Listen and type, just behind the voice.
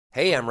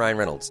Hey, I'm Ryan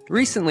Reynolds.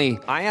 Recently,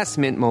 I asked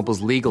Mint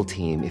Mobile's legal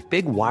team if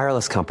big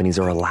wireless companies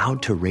are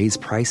allowed to raise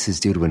prices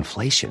due to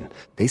inflation.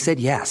 They said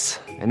yes.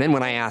 And then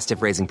when I asked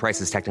if raising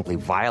prices technically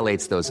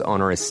violates those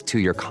onerous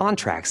two-year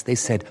contracts, they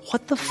said,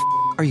 "What the f***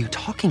 are you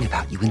talking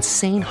about, you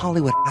insane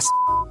Hollywood ass?"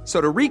 So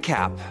to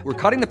recap, we're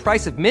cutting the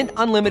price of Mint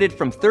Unlimited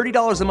from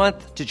 $30 a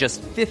month to just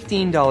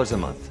 $15 a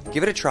month.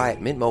 Give it a try at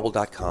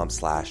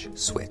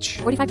mintmobile.com/switch.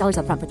 $45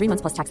 up front for 3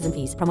 months plus taxes and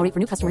fees. Promo rate for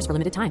new customers for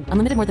limited time.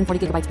 Unlimited more than 40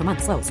 gigabytes per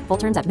month. Slows full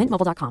terms at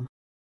mintmobile.com.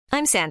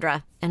 I'm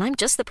Sandra, and I'm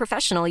just the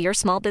professional your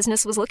small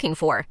business was looking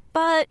for.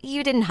 But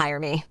you didn't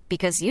hire me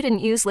because you didn't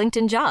use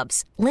LinkedIn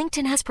Jobs.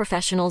 LinkedIn has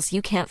professionals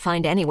you can't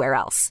find anywhere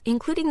else,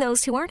 including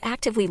those who aren't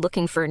actively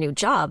looking for a new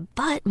job,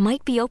 but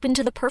might be open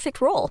to the perfect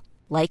role,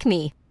 like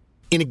me.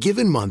 In a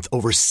given month,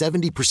 over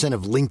 70%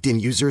 of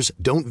LinkedIn users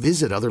don't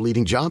visit other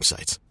leading job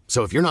sites.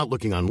 So if you're not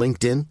looking on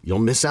LinkedIn, you'll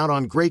miss out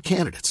on great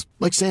candidates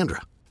like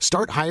Sandra.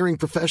 Start hiring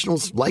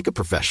professionals like a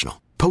professional.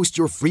 Post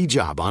your free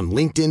job on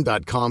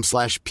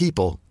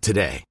linkedin.com/people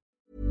today.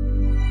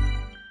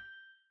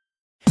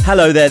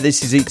 Hello there,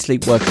 this is Eat,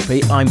 Sleep, Work,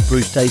 Repeat. I'm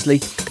Bruce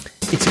Daisley.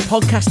 It's a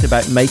podcast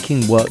about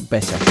making work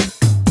better.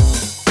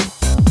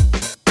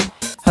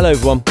 Hello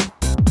everyone.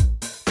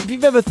 If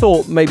you've ever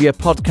thought maybe a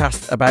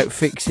podcast about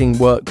fixing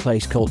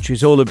workplace culture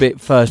is all a bit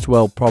first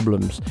world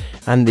problems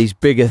and these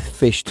bigger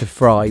fish to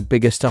fry,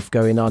 bigger stuff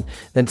going on,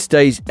 then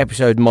today's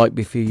episode might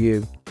be for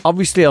you.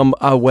 Obviously, I'm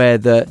aware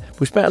that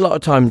we spent a lot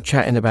of time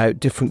chatting about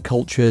different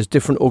cultures,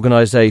 different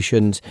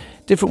organisations,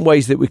 different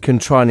ways that we can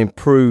try and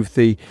improve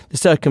the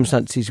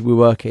circumstances we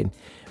work in.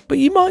 But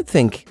you might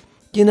think,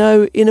 you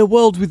know, in a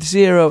world with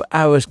 0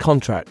 hours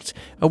contracts,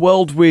 a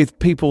world with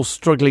people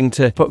struggling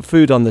to put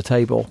food on the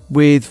table,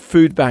 with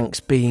food banks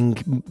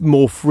being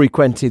more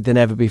frequented than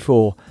ever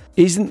before,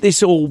 isn't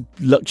this all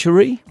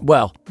luxury?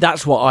 Well,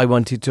 that's what I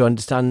wanted to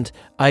understand.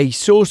 I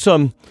saw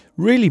some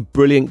really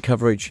brilliant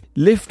coverage,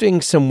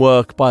 lifting some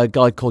work by a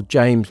guy called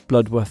James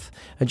Bloodworth.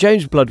 And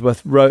James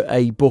Bloodworth wrote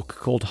a book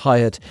called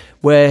Hired,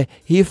 where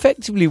he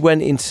effectively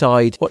went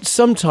inside what's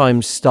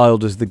sometimes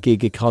styled as the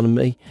gig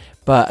economy,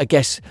 but I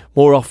guess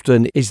more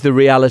often is the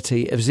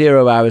reality of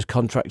 0 hours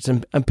contracts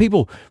and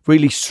people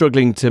really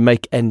struggling to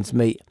make ends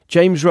meet.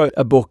 James wrote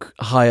a book,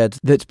 Hired,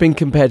 that's been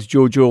compared to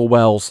George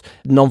Orwell's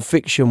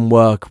non-fiction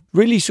work,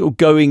 really sort of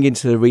going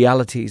into the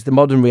realities, the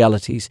modern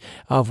realities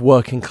of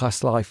working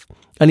class life.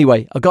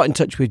 Anyway, I got in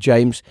touch with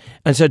James,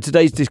 and so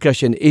today's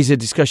discussion is a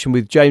discussion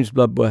with James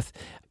Bloodworth,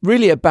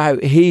 really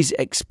about his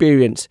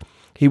experience.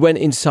 He went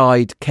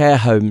inside care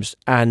homes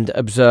and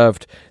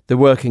observed the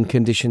working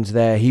conditions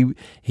there.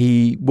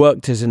 He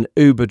worked as an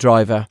Uber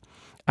driver,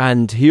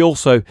 and he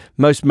also,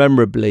 most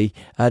memorably,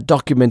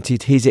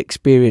 documented his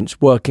experience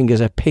working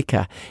as a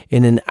picker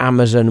in an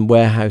Amazon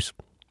warehouse.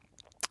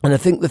 And I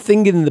think the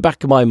thing in the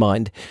back of my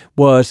mind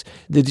was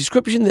the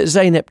description that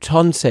Zeynep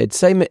Ton said.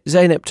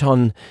 Zeynep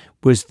Ton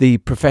was the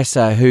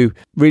professor who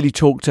really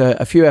talked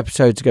a few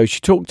episodes ago.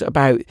 She talked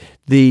about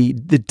the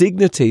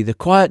dignity, the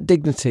quiet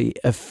dignity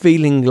of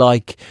feeling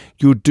like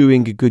you're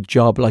doing a good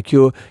job, like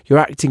you're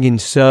acting in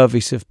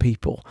service of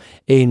people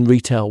in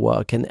retail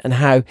work, and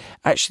how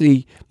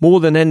actually more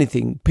than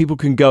anything, people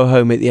can go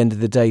home at the end of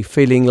the day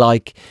feeling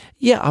like,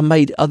 yeah, I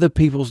made other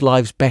people's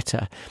lives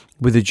better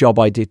with the job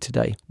I did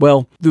today.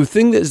 Well, the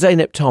thing that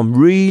Zeynep Ton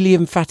really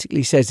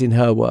emphatically says in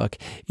her work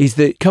is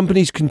that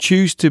companies can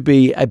choose to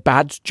be a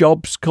bad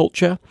jobs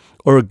culture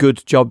or a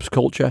good jobs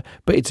culture,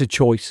 but it's a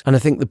choice. And I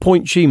think the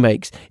point she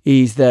makes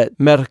is that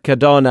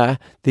Mercadona,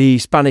 the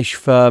Spanish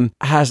firm,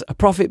 has a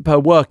profit per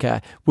worker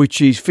which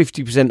is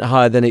 50%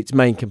 higher than its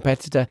main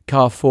competitor,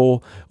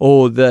 Carrefour,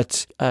 or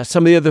that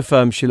some of the other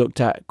firms she looked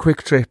at,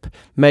 Quick Trip,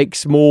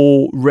 makes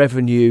more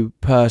revenue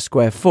per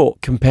square foot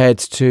compared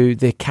to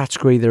the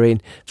category they're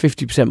in,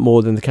 50%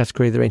 more than the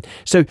category they're in.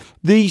 So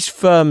these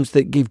firms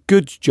that give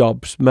good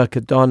jobs,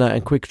 Mercadona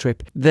and Quick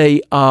Trip,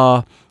 they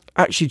are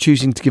actually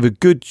choosing to give a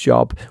good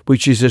job,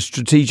 which is a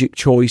strategic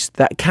choice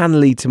that can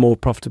lead to more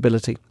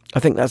profitability. I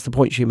think that's the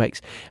point she makes.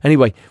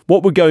 Anyway,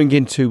 what we're going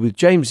into with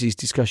James's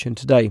discussion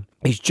today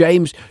is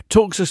James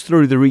talks us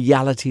through the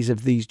realities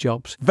of these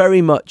jobs.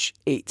 Very much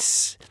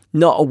it's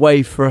not a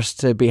way for us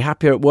to be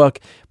happier at work,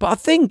 but I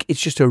think it's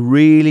just a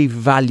really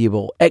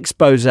valuable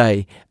expose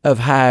of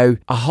how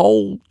a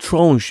whole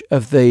tranche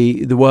of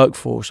the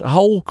workforce, a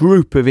whole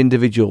group of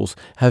individuals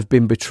have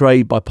been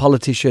betrayed by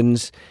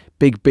politicians,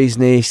 big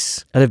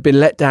business, and have been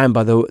let down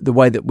by the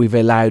way that we've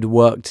allowed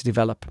work to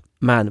develop.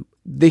 Man,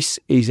 this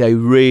is a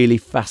really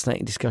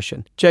fascinating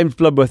discussion. James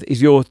Bloodworth is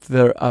the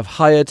author of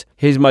Hired.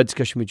 Here's my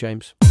discussion with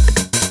James.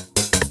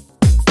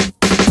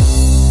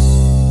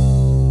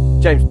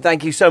 James,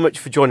 thank you so much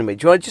for joining me.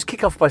 Do you want to just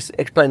kick off by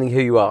explaining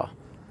who you are?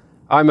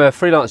 I'm a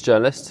freelance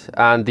journalist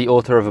and the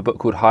author of a book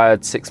called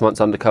Hired, 6 Months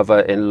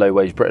Undercover in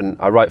Low-Wage Britain.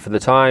 I write for The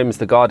Times,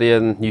 The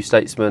Guardian, New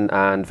Statesman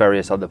and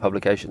various other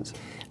publications.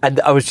 And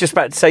I was just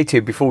about to say to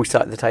you before we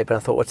started the tape, and I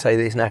thought I'd say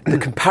this now, the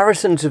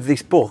comparisons of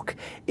this book,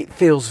 it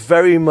feels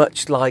very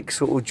much like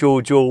sort of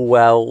George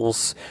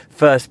Orwell's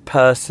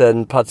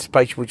first-person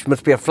participation, which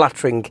must be a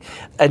flattering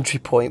entry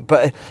point,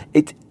 but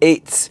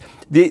it's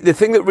The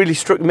thing that really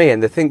struck me,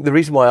 and the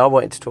reason why I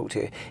wanted to talk to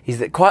you, is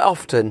that quite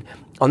often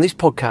on this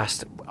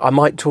podcast I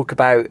might talk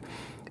about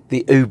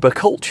the Uber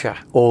culture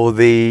or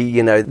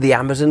the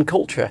Amazon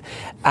culture,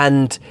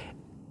 and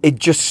it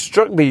just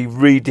struck me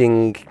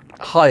reading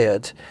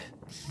Hired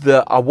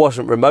that I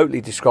wasn't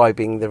remotely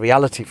describing the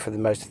reality for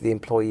most of the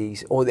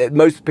employees or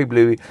most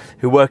people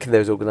who work in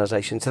those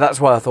organisations. So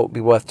that's why I thought it'd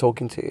be worth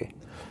talking to you.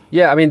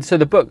 Yeah, I mean, so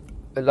the book,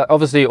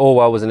 obviously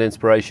Orwell was an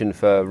inspiration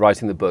for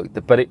writing the book,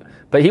 but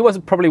he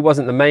probably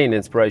wasn't the main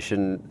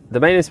inspiration. The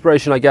main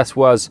inspiration, I guess,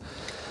 was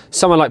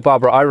someone like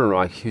Barbara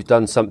Ehrenreich, who's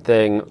done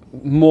something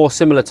more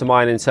similar to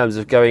mine in terms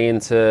of going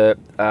into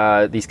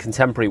these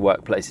contemporary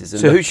workplaces.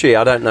 So who's she?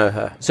 I don't know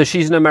her. So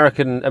she's an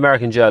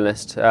American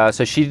journalist.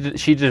 So she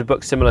did a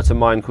book similar to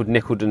mine called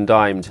Nickeled and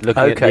Dimed,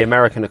 looking at the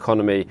American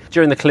economy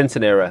during the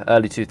Clinton era,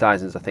 early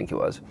 2000s, I think it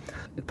was.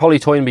 Polly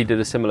Toynbee did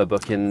a similar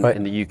book in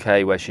the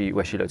UK where she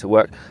looked at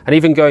work, and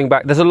even going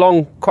back, there's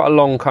quite a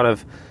long kind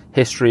of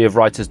history of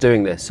writers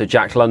doing this. So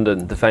Jack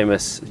London, the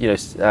famous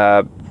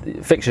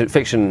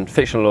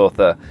fictional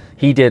author,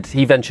 he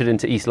ventured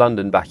into East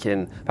London back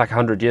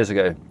 100 years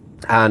ago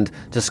and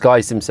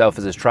disguised himself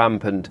as a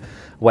tramp and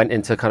went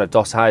into kind of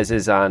doss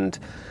houses, and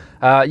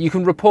you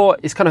can report,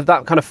 it's kind of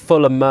that kind of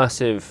full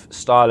immersive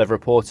style of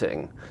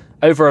reporting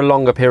over a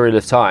longer period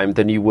of time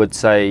than you would,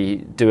 say,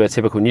 do a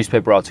typical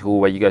newspaper article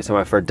where you go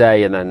somewhere for a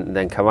day and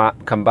then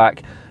come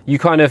back.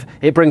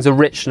 It brings a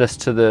richness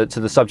to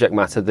the subject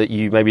matter that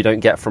you maybe don't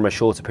get from a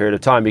shorter period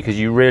of time, because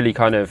you really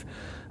kind of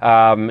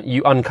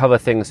you uncover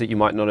things that you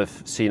might not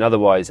have seen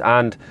otherwise.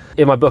 And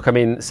in my book, I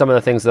mean, some of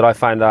the things that I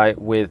found out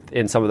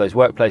in some of those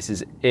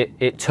workplaces,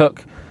 it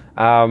took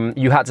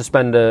you had to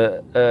spend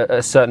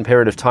a certain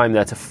period of time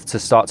there to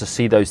start to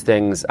see those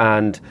things,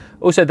 and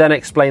also then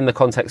explain the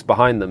context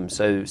behind them.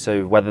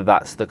 So whether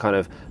that's the kind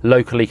of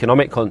local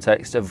economic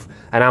context of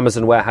an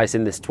Amazon warehouse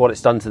in what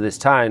it's done to this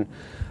town,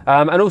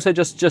 and also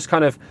just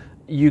kind of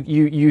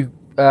you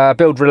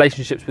build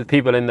relationships with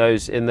people in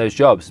those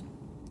jobs,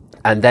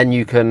 and then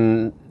you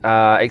can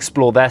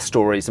explore their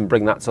stories and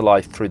bring that to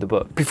life through the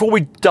book. Before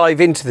we dive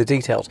into the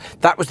details,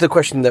 that was the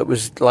question that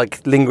was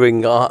like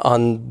lingering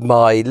on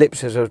my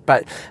lips as I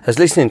was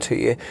listening to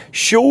you.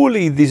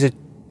 Surely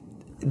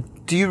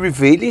do you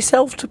reveal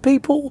yourself to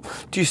people?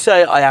 Do you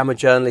say, I am a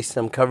journalist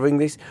and I'm covering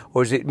this?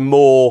 Or is it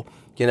more,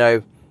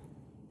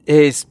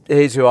 here's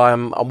who I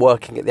am, I'm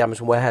working at the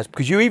Amazon warehouse?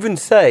 Because you even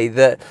say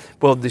that,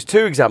 well, there's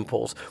two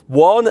examples.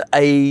 One,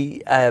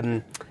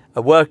 a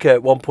worker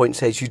at one point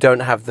says you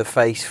don't have the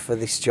face for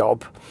this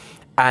job,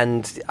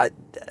 and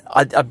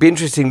I'd be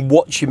interested in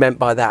what she meant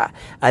by that.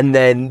 And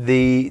then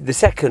the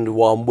second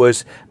one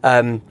was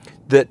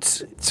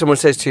that someone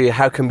says to you,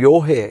 how come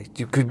you're here?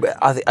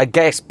 I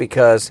guess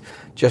because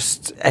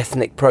just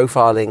ethnic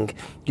profiling,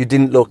 you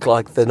didn't look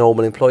like the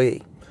normal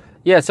employee.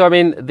 Yeah, so I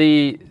mean,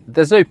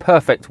 there's no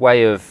perfect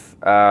way of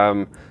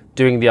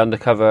doing the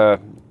undercover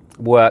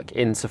work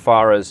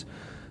insofar as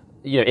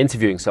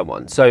interviewing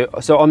someone. So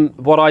on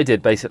what I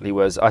did basically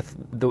was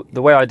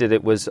the way I did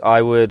it was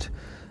I would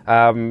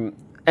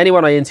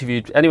anyone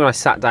I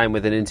sat down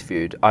with and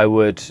interviewed,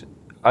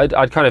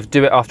 I'd kind of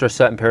do it after a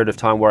certain period of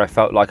time where I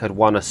felt like I'd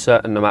won a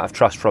certain amount of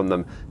trust from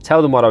them,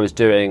 tell them what I was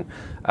doing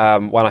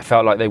when I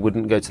felt like they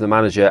wouldn't go to the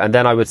manager, and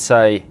then I would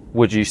say,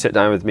 would you sit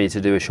down with me to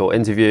do a short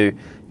interview?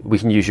 We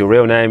can use your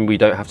real name. We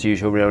don't have to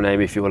use your real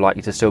name if you were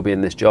likely to still be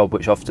in this job,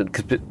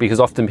 because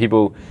often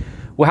people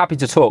were happy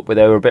to talk, but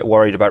they were a bit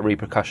worried about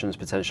repercussions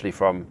potentially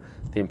from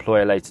the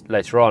employer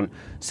later on.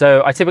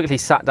 So I typically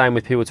sat down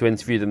with people to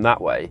interview them that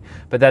way.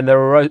 But then there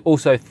are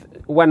also,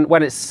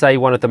 when it's, say,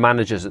 one of the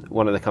managers at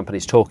one of the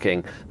companies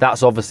talking,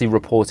 that's obviously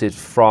reported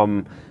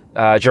from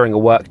during a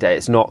work day.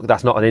 That's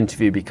not an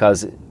interview,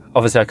 because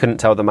obviously I couldn't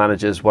tell the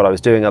managers what I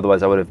was doing,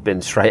 otherwise I would have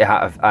been straight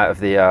out of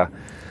the...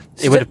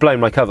 it would have blown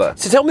my cover.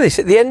 So tell me this,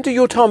 at the end of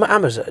your time at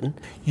Amazon,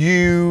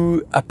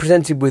 you are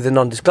presented with a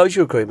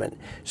non-disclosure agreement.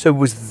 So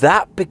was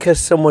that because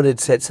someone had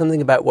said something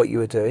about what you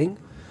were doing?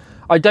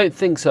 I don't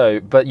think so,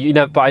 but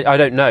I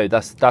don't know.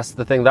 That's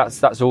the thing.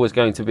 That's always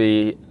going to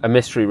be a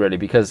mystery, really,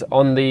 because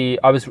I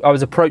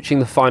was approaching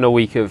the final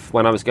week of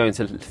when I was going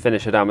to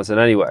finish at Amazon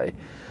anyway,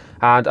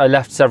 and I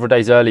left several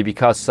days early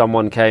because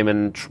someone came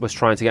and was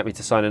trying to get me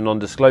to sign a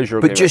non-disclosure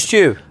agreement. But just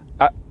you?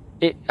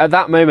 At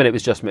that moment, it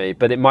was just me,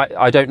 but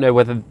I don't know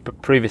whether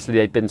previously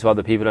they'd been to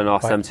other people and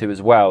asked them to as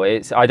well.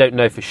 I don't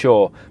know for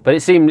sure, but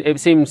it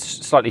seemed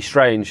slightly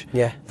strange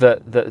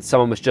that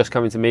someone was just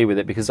coming to me with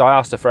it, because I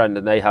asked a friend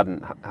and they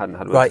hadn't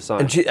had one to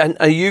sign. And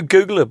are you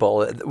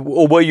Googleable,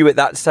 or were you at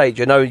that stage?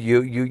 I know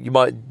you're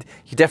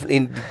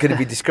definitely going to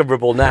be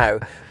discoverable now,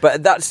 but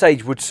at that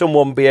stage, would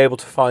someone be able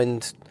to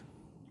find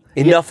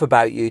enough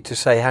about you to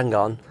say, hang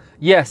on?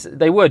 Yes,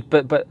 they would,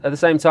 but at the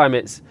same time,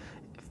 it's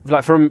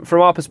like from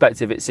our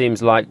perspective, it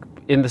seems like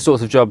in the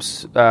sorts of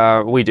jobs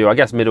we do, I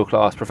guess middle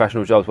class,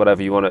 professional jobs,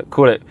 whatever you want to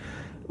call it,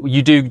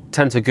 you do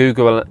tend to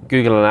Google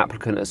an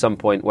applicant at some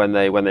point when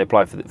they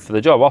apply for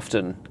the job,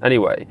 often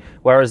anyway.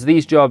 Whereas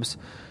these jobs,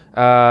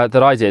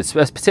 that I did,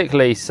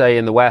 particularly say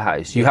in the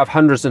warehouse, you have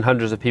hundreds and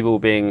hundreds of people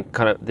being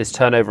kind of this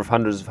turnover of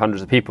hundreds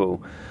of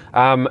people.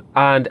 And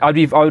I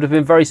would have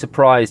been very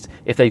surprised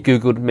if they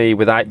Googled me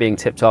without being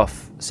tipped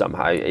off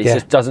somehow. It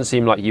just doesn't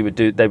seem like they would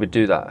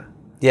do that.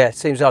 Yeah, it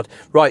seems odd.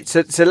 Right,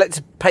 so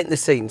let's paint the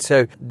scene.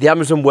 So the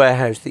Amazon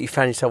warehouse that you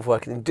found yourself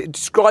working in,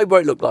 describe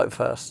what it looked like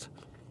first.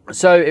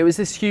 So it was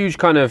this huge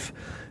kind of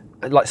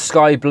like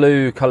sky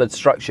blue coloured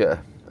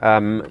structure.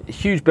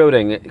 Huge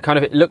building.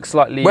 It looks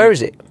slightly... Where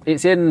is it?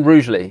 It's in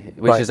Rugeley,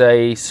 which is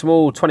a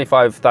small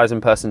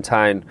 25,000 person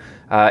town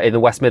in the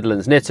West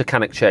Midlands, near to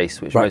Cannock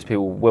Chase, which most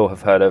people will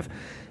have heard of.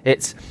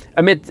 It's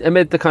amid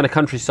the kind of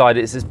countryside.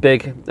 It's this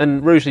big,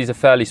 and Rugeley's a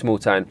fairly small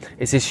town.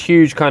 It's this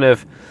huge kind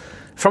of...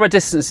 From a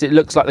distance, it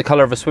looks like the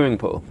colour of a swimming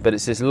pool, but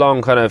it's this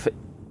long kind of...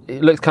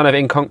 It looks kind of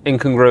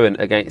incongruent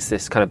against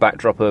this kind of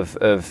backdrop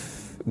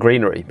of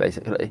greenery,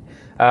 basically.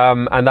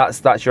 And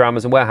that's your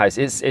Amazon warehouse.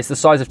 It's the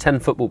size of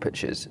 10 football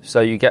pitches, so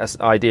you get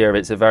an idea of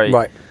it's a very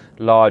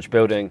large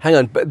building. Hang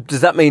on, but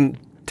does that mean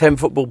 10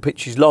 football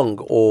pitches long,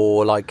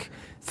 or like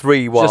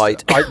 3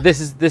 wide? This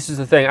is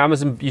the thing.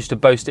 Amazon used to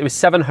boast it was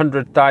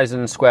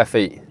 700,000 square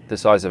feet, the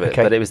size of it.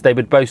 Okay. But they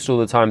would boast all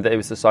the time that it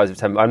was the size of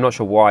 10. I'm not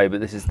sure why,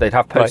 but they'd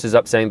have posters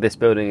up saying this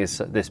building is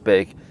this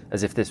big,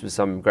 as if this was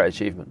some great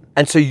achievement.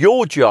 And so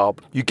your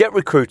job, you get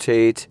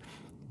recruited.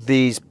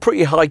 These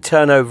pretty high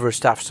turnover of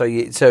staff,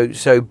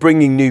 so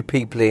bringing new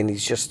people in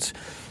is just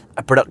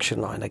a production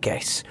line, I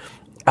guess.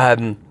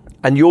 And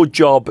your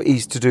job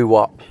is to do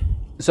what?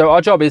 So our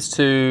job is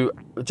to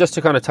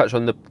kind of touch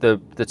on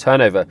the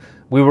turnover.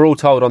 We were all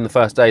told on the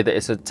first day that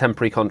it's a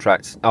temporary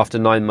contract. After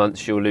 9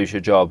 months, you'll lose your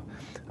job.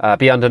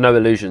 Be under no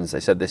illusions. They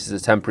said this is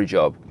a temporary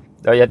job.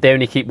 They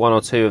only keep 1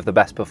 or 2 of the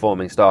best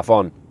performing staff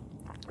on.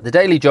 The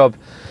daily job.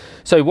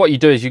 So what you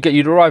do is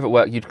you'd arrive at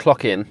work, you'd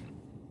clock in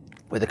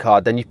with a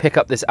card, then you pick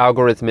up this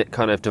algorithmic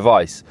kind of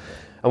device,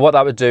 and what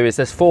that would do is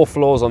there's 4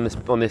 floors in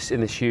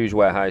this huge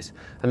warehouse,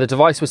 and the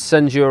device would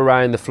send you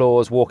around the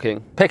floors walking,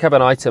 pick up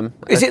an item.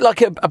 Is it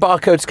like a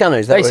barcode scanner?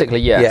 Is that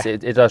basically yes? Yeah.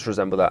 It does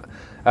resemble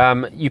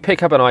that. You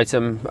pick up an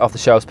item off the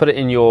shelves, put it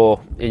in your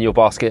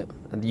basket,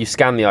 and you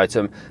scan the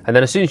item, and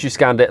then as soon as you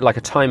scanned it, like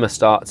a timer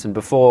starts, and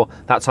before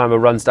that timer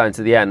runs down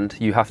to the end,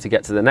 you have to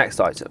get to the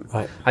next item.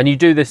 Right. And you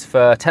do this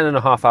for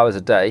 10.5 hours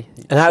a day.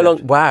 And how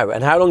long? Wow!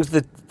 And how long is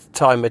the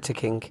timer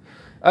ticking?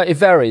 It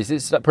varies.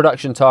 It's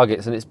production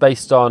targets, and it's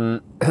based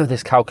on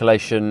this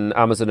calculation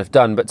Amazon have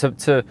done. But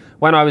to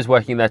when I was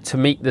working there, to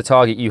meet the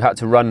target, you had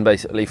to run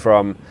basically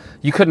from.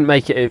 You couldn't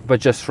make it,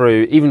 but just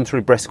even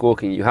through brisk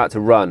walking, you had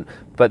to run.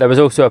 But there was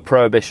also a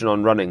prohibition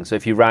on running. So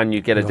if you ran,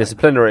 you'd get a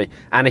disciplinary,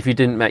 and if you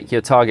didn't make your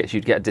targets,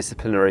 you'd get a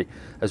disciplinary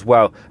as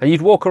well. And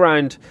you'd walk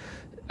around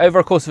over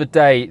a course of a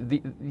day.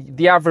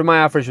 My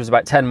average was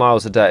about 10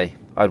 miles a day.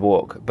 I'd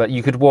walk, but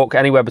you could walk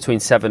anywhere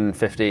between 7 and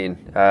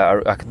 15.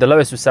 The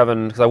lowest was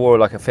 7 because I wore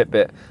like a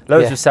Fitbit.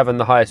 Lowest was 7.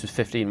 The highest was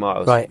 15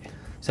 miles. Right.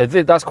 So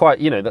that's quite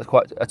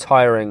a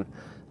tiring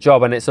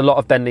job, and it's a lot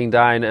of bending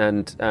down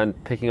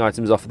and picking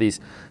items off of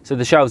these. So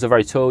the shelves are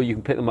very tall. You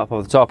can pick them up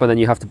off the top, and then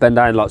you have to bend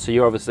down a lot. So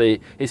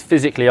it's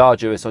physically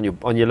arduous on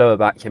your lower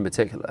back in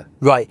particular.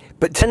 Right,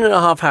 but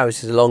 10.5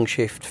 hours is a long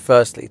shift.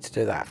 Firstly, to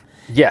do that.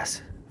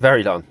 Yes,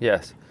 very long.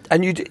 Yes.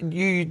 And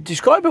you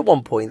describe at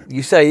one point,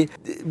 you say,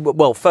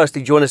 well,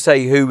 firstly, do you want to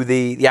say who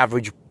the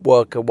average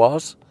worker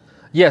was?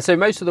 Yeah, so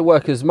most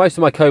of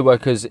my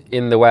co-workers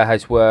in the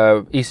warehouse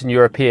were Eastern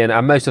European,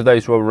 and most of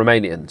those were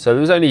Romanian. So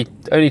there was only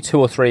 2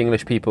 or 3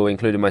 English people,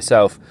 including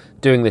myself,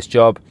 doing this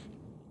job.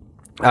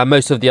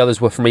 Most of the others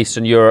were from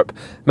Eastern Europe.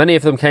 Many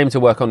of them came to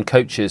work on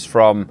coaches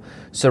from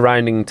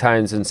surrounding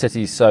towns and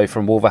cities, so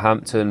from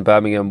Wolverhampton,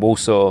 Birmingham,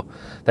 Walsall.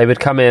 They would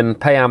come in,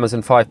 pay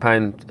Amazon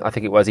 £5, I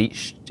think it was,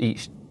 each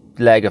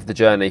leg of the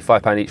journey,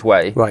 £5 each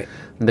way. Right.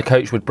 And the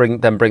coach would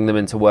bring them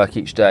into work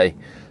each day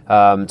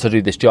to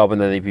do this job,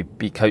 and then they'd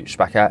be coached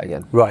back out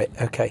again. Right,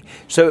 okay.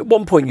 So at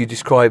one point you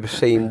describe a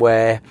scene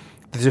where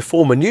there's a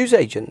former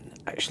newsagent,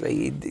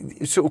 actually.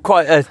 It's sort of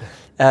quite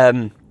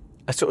a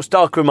sort of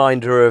stark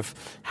reminder of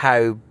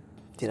how,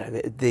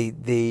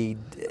 the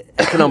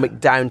economic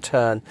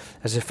downturn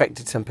has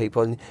affected some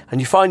people. And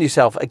you find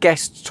yourself, I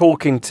guess,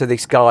 talking to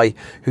this guy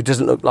who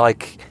doesn't look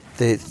like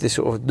the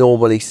sort of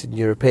normal Eastern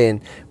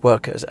European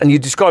workers, and you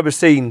describe a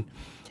scene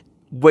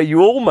where you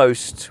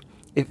almost,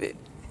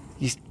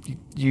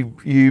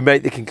 you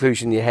make the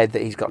conclusion in your head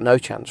that he's got no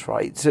chance,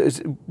 right? So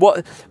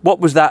what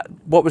was that?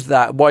 What was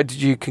that? Why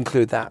did you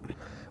conclude that?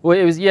 Well,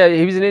 he was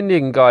an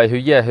Indian guy who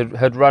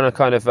had run a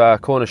kind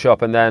of corner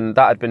shop, and then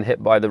that had been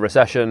hit by the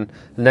recession,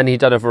 and then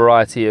he'd done a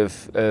variety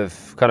of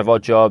kind of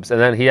odd jobs,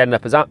 and then he ended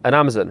up as an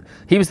Amazon.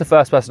 He was the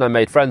first person I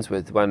made friends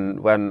with when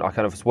I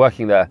kind of was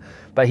working there,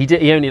 but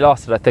he only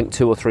lasted, I think,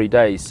 2 or 3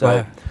 days.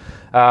 So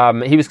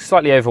he was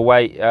slightly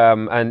overweight,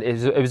 and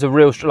it was a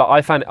real.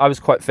 I found I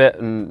was quite fit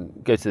and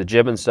go to the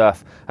gym and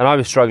stuff, and I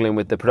was struggling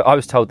with I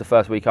was told the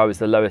first week I was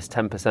the lowest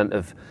 10%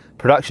 of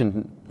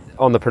production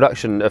on the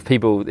production of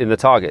people in the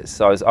targets.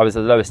 So I was the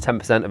lowest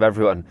 10% of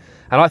everyone.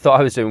 And I thought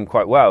I was doing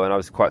quite well, and I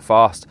was quite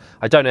fast.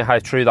 I don't know how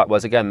true that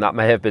was. Again, that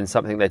may have been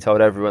something they told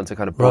everyone to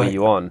kind of buoy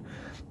you on.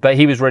 But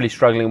he was really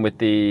struggling with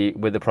the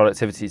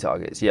productivity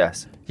targets,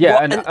 yes.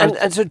 Yeah,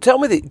 and so tell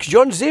me, because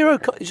you're on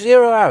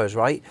zero hours,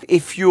 right?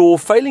 If you're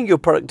failing your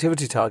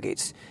productivity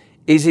targets,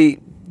 is it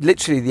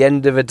literally the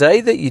end of a day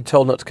that you're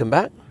told not to come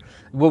back?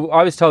 Well,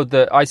 I was told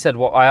that I said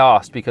what I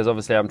asked, because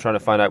obviously I'm trying to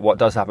find out what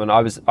does happen.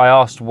 I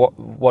asked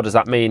what does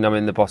that mean? I'm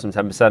in the bottom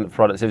 10% of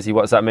productivity.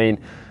 What does that mean?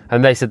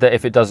 And they said that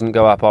if it doesn't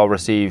go up, I'll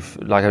receive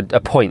like a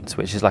point,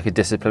 which is like a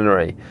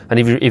disciplinary. And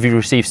if you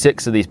receive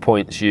 6 of these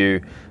points,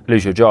 you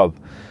lose your job.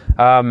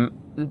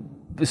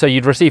 So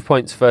you'd receive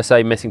points for,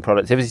 say, missing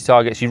productivity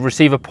targets. You'd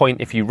receive a point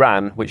if you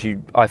ran, which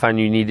I found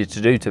you needed to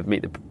do to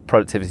meet the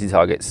productivity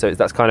targets. So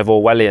that's kind of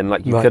Orwellian.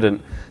 Like you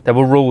couldn't. There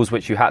were rules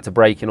which you had to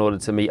break in order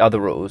to meet other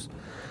rules.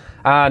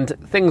 And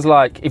things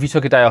like if you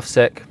took a day off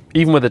sick,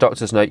 even with a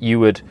doctor's note,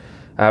 you would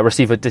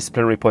receive a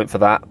disciplinary point for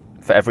that,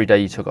 for every day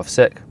you took off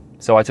sick.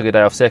 So I took a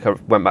day off sick, I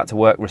went back to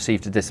work,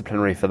 received a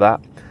disciplinary for that.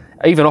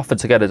 I even offered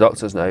to get a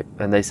doctor's note,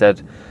 and they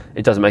said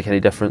it doesn't make any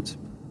difference.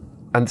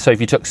 And so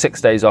if you took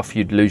 6 days off,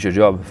 you'd lose your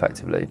job,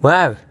 effectively.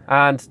 Wow.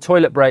 And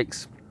toilet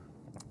breaks.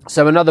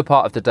 So another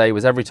part of the day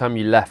was every time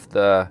you left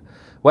the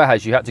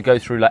warehouse, you had to go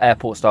through like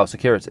airport-style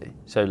security.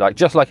 So like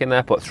just like in the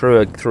airport,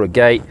 through a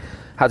gate,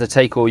 had to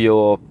take all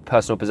your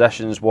personal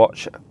possessions,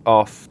 watch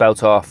off,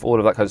 belt off, all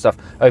of that kind of stuff,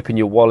 open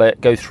your wallet,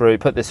 go through,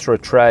 put this through a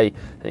tray,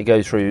 and you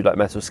go through like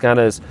metal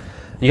scanners.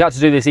 You had to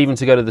do this even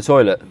to go to the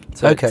toilet.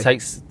 So it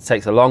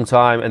takes a long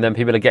time, and then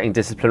people are getting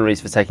disciplinaries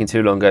for taking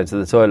too long going to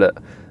the toilet,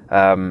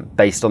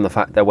 based on the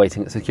fact they're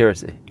waiting at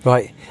security.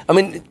 Right. I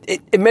mean,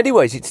 in many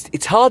ways,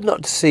 it's hard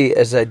not to see it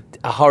as a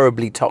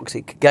horribly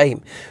toxic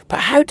game.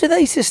 But how do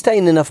they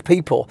sustain enough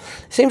people?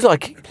 It seems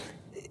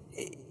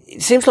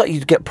like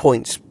you'd get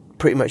points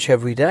pretty much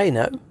every day,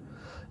 no?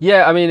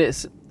 Yeah, I mean,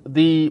 it's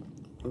the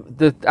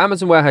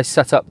Amazon warehouse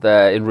set up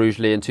there in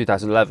Rugeley in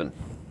 2011,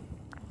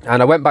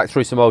 and I went back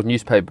through some old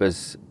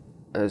newspapers,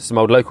 some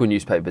old local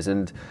newspapers,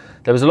 and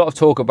there was a lot of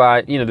talk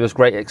about, there was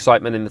great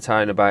excitement in the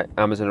town about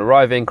Amazon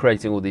arriving,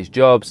 creating all these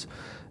jobs,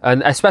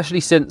 and especially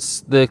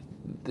since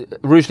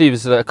Rugeley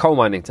was a coal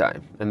mining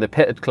town, and the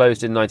pit had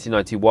closed in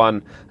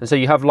 1991, and so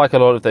you have, like a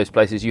lot of those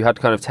places, you had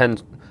kind of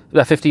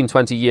 15,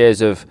 20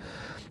 years of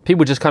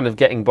people just kind of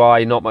getting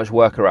by, not much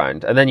work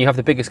around. And then you have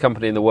the biggest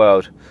company in the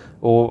world,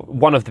 or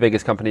one of the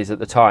biggest companies at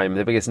the time,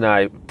 the biggest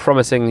now,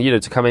 promising,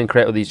 to come in,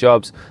 create all these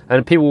jobs.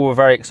 And people were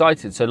very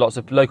excited. So lots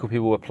of local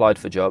people applied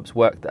for jobs,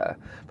 worked there.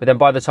 But then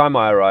by the time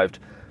I arrived,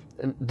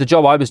 the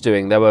job I was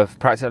doing, there were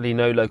practically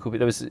no local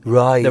people.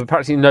 There were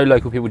practically no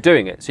local people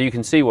doing it. So you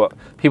can see what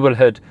people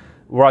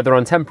were either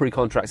on temporary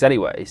contracts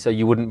anyway, so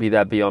you wouldn't be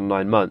there beyond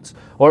 9 months,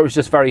 or it was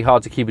just very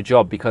hard to keep a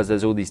job because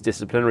there's all these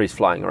disciplinaries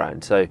flying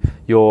around. So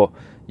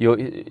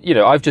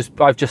I've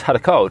just had a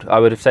cold. I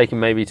would have taken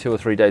maybe 2 or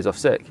 3 days off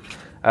sick.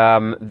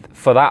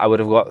 For that, I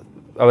would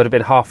have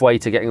been halfway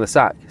to getting the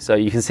sack. So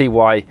you can see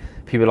why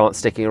people aren't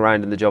sticking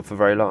around in the job for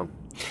very long.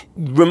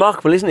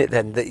 Remarkable, isn't it,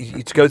 then, that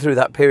you to go through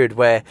that period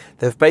where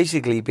they've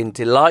basically been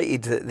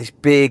delighted that this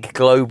big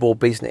global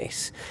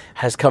business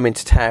has come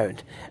into town,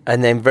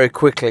 and then very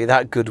quickly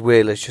that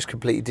goodwill has just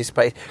completely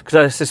dissipated. Because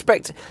I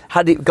suspect,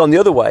 had it gone the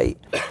other way,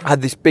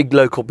 had this big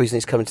local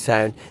business come into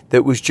town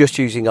that was just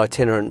using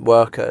itinerant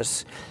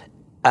workers,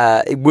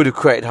 it would have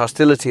created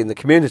hostility in the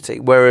community.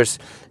 Whereas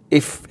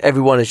if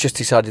everyone has just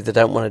decided they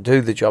don't want to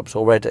do the jobs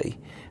already,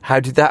 how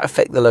did that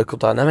affect the local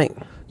dynamic?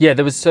 Yeah,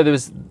 there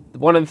was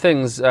one of the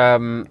things.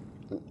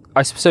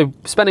 So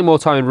spending more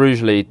time in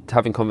Rugeley,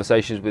 having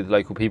conversations with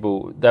local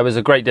people, there was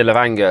a great deal of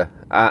anger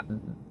at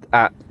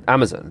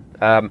Amazon.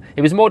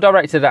 It was more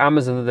directed at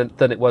Amazon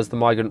than it was the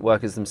migrant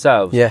workers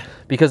themselves. Yeah,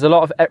 because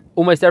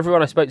almost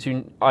everyone I spoke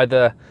to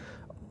either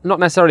not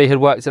necessarily had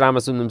worked at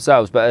Amazon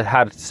themselves, but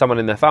had someone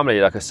in their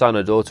family, like a son,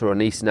 a daughter, or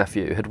niece,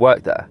 nephew, had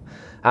worked there.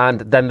 And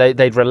then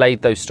they'd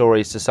relayed those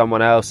stories to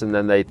someone else, and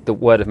then the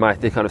word of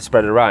mouth, they kind of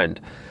spread around.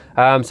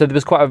 So there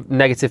was quite a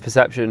negative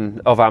perception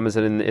of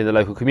Amazon in the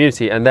local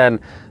community, and then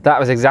that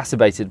was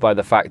exacerbated by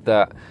the fact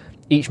that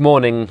each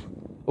morning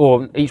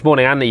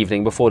and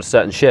evening before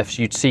certain shifts,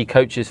 you'd see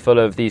coaches full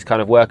of these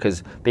kind of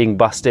workers being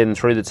bussed in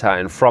through the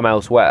town from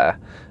elsewhere,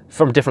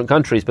 from different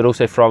countries, but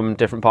also from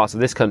different parts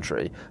of this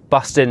country,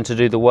 bussed in to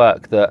do the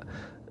work that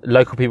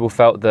local people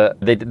felt that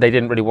they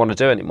didn't really want to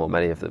do anymore,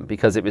 many of them,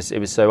 because it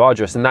was so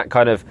arduous. And that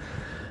kind of,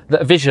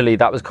 visually,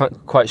 that was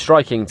quite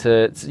striking.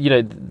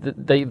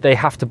 They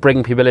have to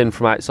bring people in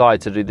from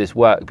outside to do this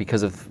work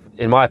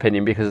in my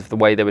opinion, because of the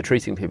way they were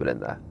treating people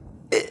in there.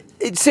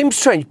 It seems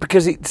strange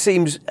because it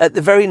seems, at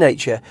the very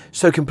nature,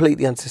 so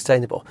completely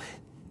unsustainable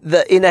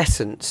that, in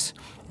essence,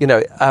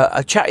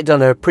 I chatted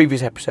on a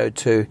previous episode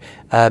to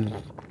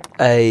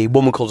a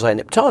woman called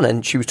Zainab Tan,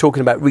 and she was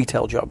talking about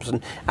retail jobs,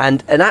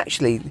 and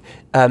actually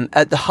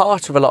at the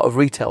heart of a lot of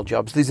retail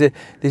jobs,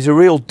 there's a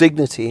real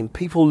dignity in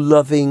people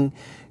loving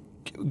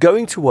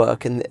going to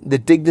work and the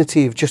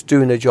dignity of just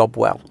doing a job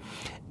well.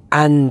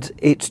 And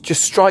it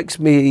just strikes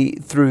me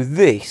through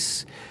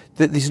this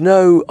that there's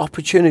no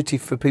opportunity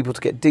for people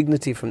to get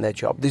dignity from their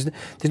job.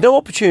 There's no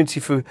opportunity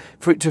for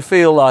it to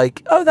feel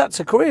like, oh, that's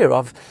a career.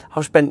 I've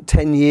spent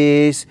 10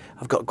 years.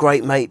 I've got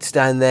great mates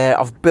down there.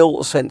 I've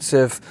built a sense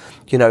of,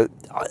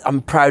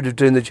 I'm proud of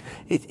doing the job.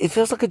 It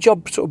feels like a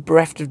job sort of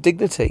bereft of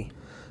dignity.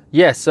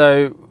 Yeah,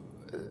 so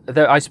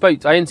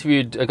I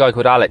interviewed a guy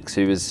called Alex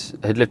who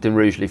had lived in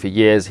Rugeley for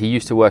years. He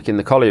used to work in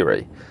the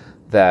colliery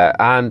there,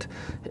 and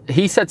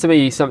he said to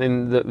me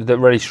something that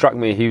really struck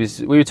me.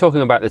 We were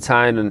talking about the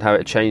town and how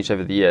it changed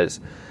over the years,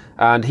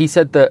 and he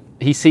said that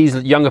he sees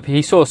younger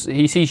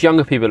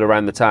people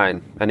around the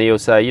town, and he'll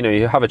say,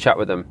 you have a chat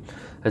with them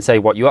and say,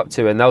 what you up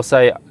to? And they'll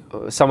say,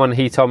 someone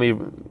he told me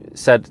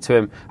said to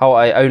him, oh,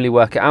 I only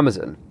work at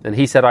Amazon. And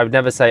he said, I would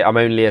never say I'm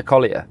only a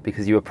collier,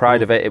 because you were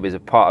proud of it. It was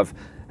a part of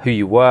who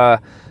you were.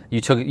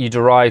 You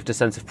derived a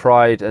sense of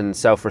pride and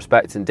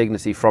self-respect and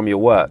dignity from your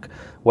work.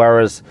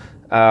 Whereas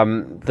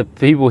the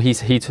people he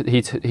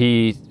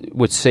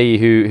would see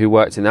who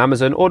worked in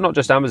Amazon, or not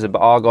just Amazon, but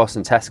Argos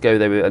and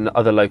Tesco, and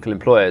other local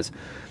employers,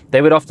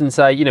 they would often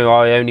say,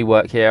 I only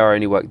work here, I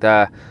only work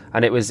there,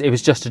 and it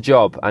was just a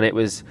job, and it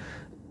was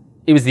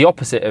the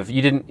opposite of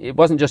it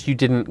wasn't just you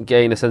didn't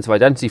gain a sense of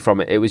identity from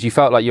it. It was you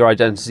felt like your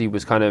identity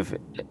was kind of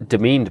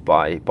demeaned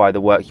by the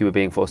work you were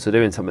being forced to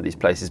do in some of these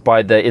places,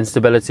 by the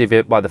instability of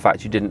it, by the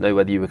fact you didn't know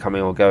whether you were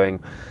coming or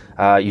going.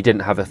 You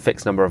didn't have a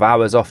fixed number of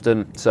hours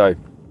often. So,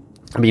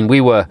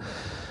 we were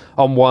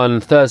on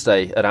one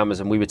Thursday at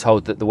Amazon. We were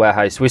told that the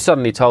warehouse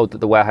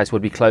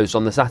would be closed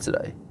on the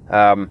Saturday.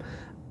 And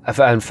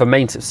for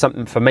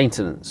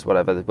maintenance,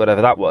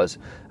 whatever that was.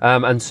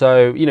 And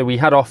so, we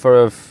had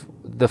offer of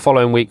the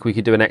following week we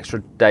could do an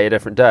extra day, a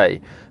different day,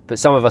 but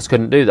some of us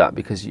couldn't do that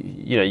because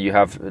you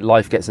have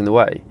life gets in the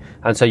way,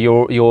 and so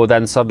you're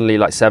then suddenly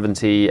like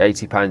 70,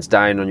 80 pounds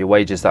down on your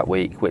wages that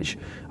week, which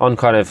on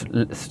kind of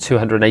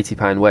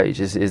 £280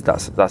 wage is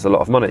that's a lot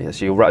of money.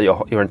 That's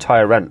your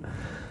entire rent.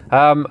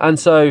 And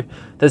so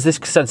there's this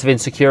sense of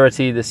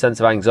insecurity, this sense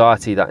of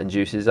anxiety that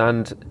induces,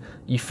 and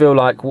you feel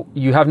like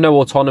you have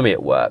no autonomy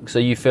at work. So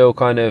you feel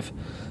kind of,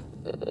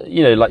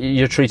 like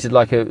you're treated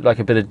like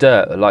a bit of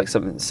dirt, or like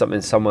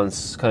something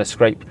someone's kind of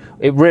scraped.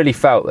 It really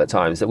felt at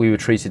times that we were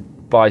treated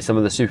by some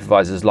of the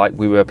supervisors like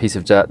we were a piece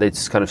of dirt they'd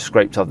just kind of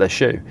scraped off their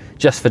shoe,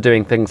 just for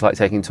doing things like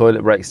taking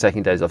toilet breaks,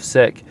 taking days off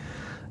sick,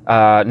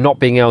 not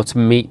being able to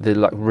meet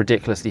the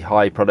ridiculously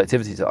high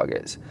productivity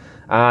targets.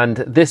 And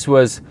this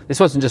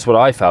wasn't just what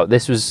I felt.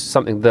 This was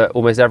something that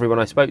almost everyone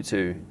I spoke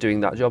to doing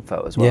that job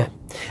felt as well. Yeah.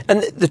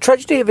 And the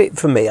tragedy of it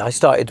for me, I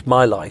started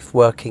my life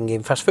working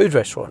in fast food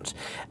restaurants.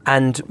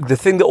 And the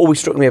thing that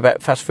always struck me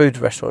about fast food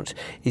restaurants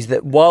is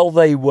that while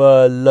they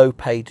were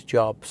low-paid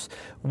jobs,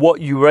 what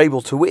you were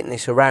able to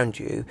witness around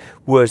you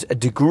was a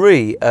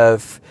degree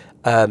of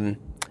elevation.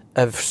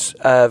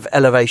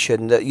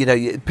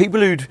 That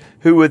people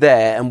who were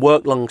there and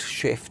worked long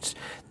shifts,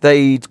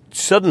 they'd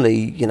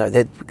suddenly,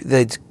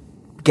 they'd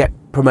get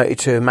promoted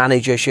to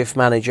manager, shift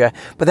manager,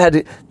 but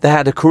they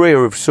had a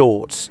career of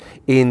sorts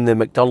in the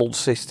McDonald's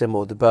system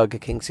or the Burger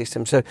King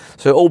system. So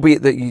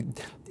albeit that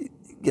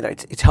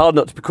it's hard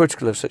not to be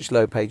critical of such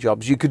low-paid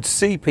jobs. You could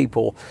see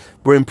people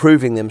were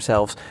improving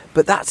themselves,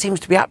 but that seems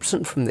to be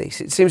absent from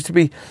this. It seems to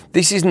be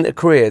this isn't a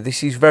career.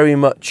 This is very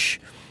much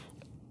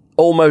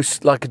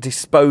almost like a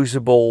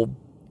disposable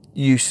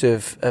use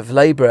of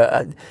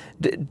labour.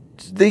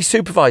 These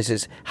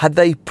supervisors, had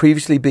they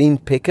previously been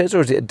pickers,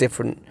 or is it a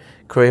different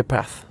career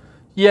path?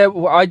 Yeah,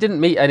 well, I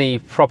didn't meet any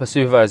proper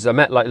supervisors. I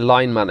met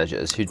line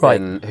managers who'd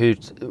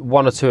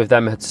one or two of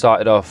them had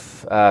started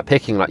off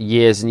picking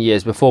years and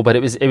years before, but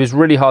it was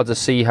really hard to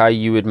see how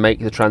you would make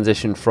the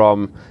transition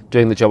from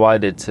doing the job I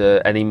did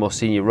to any more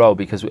senior role,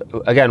 because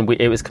again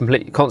it was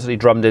constantly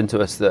drummed into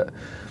us that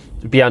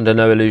be under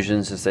no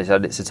illusions, as they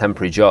said, it's a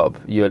temporary job.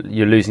 You're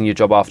losing your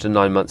job after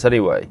 9 months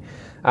anyway,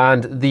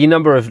 and the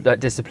number of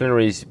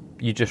disciplinaries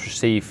you just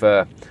receive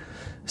for.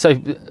 So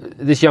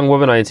this young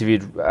woman I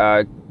interviewed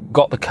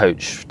got the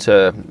coach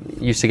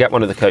used to get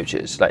one of the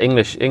coaches,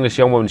 English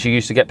young woman. She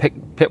used to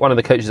pick one of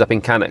the coaches up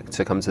in Cannock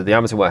to come to the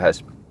Amazon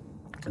warehouse.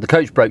 The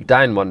coach broke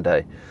down one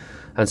day,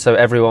 and so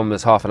everyone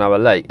was half an hour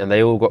late, and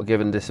they all got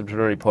given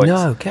disciplinary points.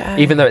 No,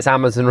 even though it's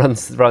Amazon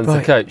runs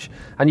the coach,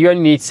 and you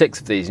only need 6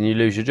 of these, and you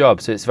lose your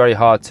job. So it's very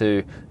hard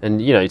to, and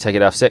you take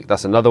it off sick.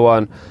 That's another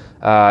one.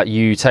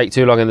 You take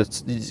too long,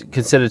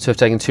 considered to have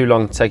taken too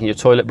long taking your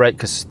toilet break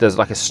because there's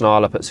a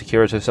snarl up at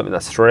security or something.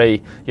 That's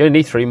 3. You only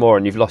need 3 more,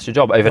 and you've lost your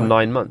job over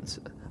 9 months.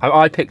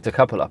 I picked a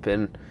couple up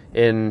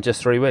in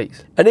just 3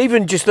 weeks. And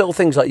even just little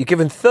things like you're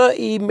given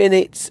 30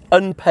 minutes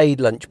unpaid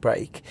lunch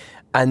break,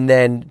 and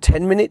then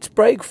 10 minutes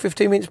break,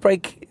 15 minutes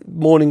break,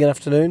 morning and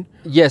afternoon.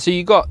 Yeah, so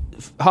you got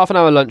half an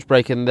hour lunch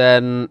break, and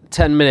then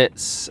 10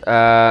 minutes, 2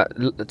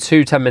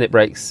 10-minute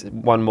breaks,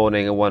 one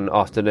morning and one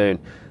afternoon.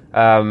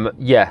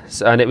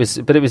 Yes, and it was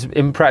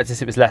in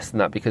practice it was less than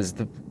that, because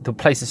the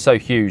place is so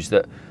huge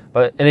that.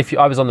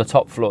 I was on the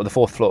top floor, the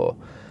 4th floor.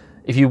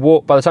 If you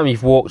walk, by the time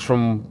you've walked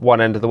from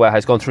one end of the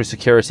warehouse, gone through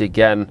security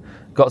again,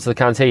 got to the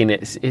canteen,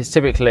 it's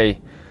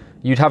typically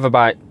you'd have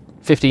about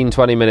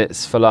 15-20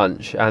 minutes for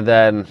lunch, and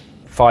then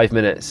 5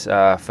 minutes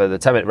for the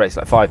 10-minute breaks,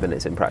 like 5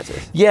 minutes in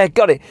practice. Yeah,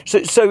 got it.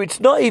 So it's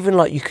not even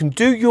like you can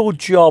do your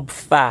job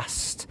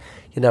fast.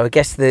 You know, I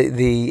guess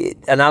the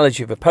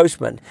analogy of a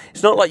postman.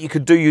 It's not like you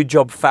could do your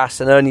job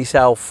fast and earn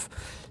yourself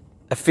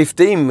a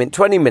 15-minute,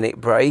 20-minute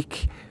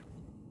break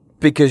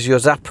because your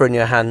zapper in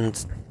your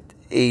hand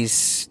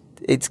it's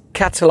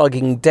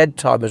cataloguing dead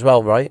time as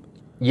well, right?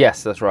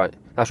 Yes, that's right.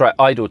 That's right.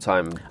 Idle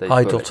time.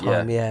 Idle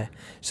time, yeah.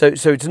 So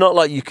it's not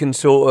like you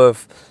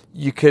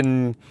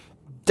can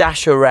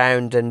dash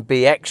around and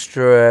be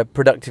extra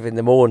productive in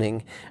the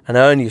morning and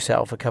earn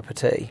yourself a cup of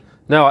tea.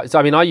 No,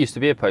 I mean, I used to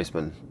be a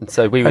postman. And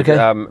so we would,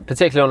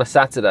 particularly on a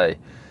Saturday,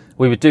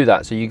 we would do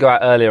that. So you go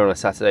out earlier on a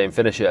Saturday and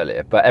finish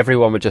earlier, but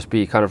everyone would just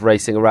be kind of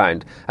racing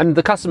around. And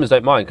the customers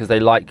don't mind because they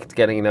like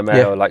getting their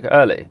mail like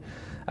early.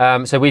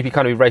 So we'd be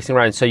kind of racing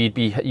around. So you'd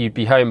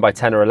be home by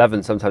 10 or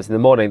 11 sometimes in the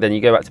morning. Then you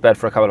go back to bed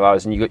for a couple of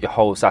hours and you got your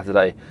whole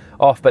Saturday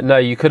off. But no,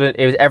 you couldn't.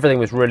 Everything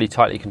was really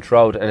tightly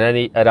controlled.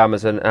 And at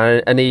Amazon,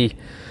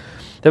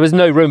 there was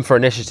no room for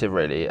initiative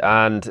really.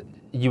 And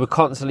you were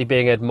constantly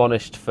being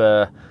admonished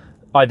for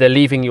either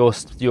leaving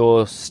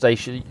your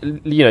station,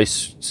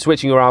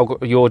 switching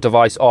your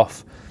device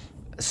off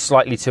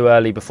slightly too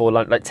early before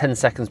lunch, like 10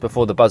 seconds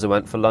before the buzzer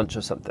went for lunch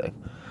or something,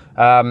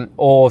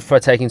 or for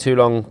taking too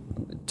long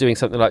doing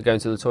something like going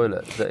to the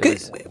toilet.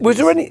 Was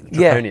there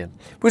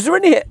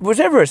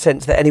ever a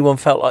sense that anyone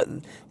felt like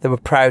they were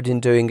proud in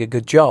doing a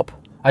good job?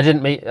 I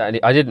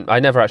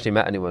never actually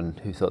met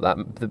anyone who thought that.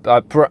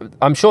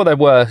 I'm sure there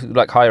were,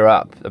 like, higher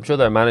up. I'm sure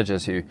there were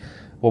managers who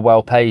were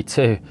well paid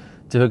to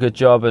do a good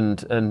job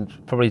and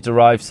probably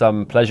derive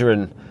some pleasure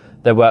in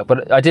their work.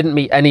 But I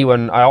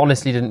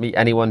honestly didn't meet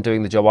anyone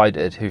doing the job I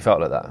did who felt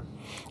like that.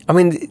 I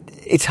mean,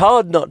 it's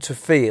hard not to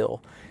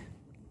feel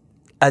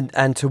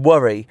and to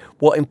worry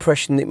what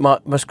impression it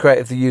must create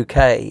of the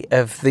UK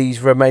of these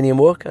Romanian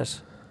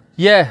workers.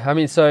 Yeah, I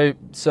mean, so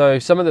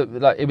some of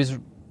it was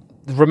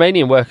the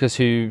Romanian workers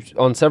who,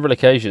 on several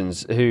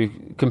occasions, who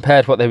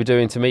compared what they were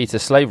doing to me to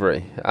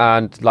slavery.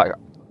 And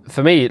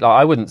for me,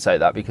 I wouldn't say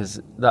that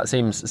because that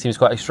seems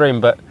quite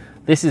extreme. But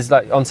this is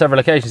on several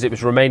occasions, it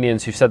was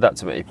Romanians who said that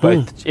to me,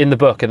 both in the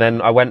book, and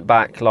then I went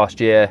back last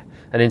year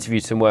and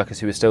interviewed some workers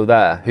who were still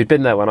there, who'd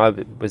been there when I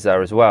was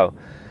there as well.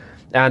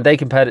 And they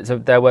compared it to,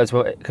 their words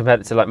were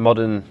compared it to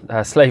modern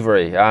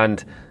slavery.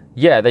 And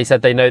yeah, they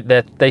said they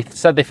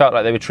said they felt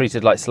like they were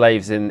treated like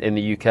slaves in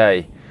the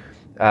UK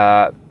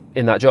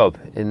in that job,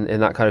 in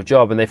that kind of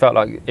job. And they felt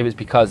like it was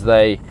because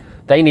they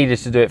needed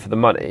to do it for the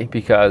money,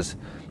 because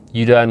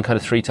you'd earn kind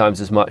of 3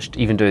 times as much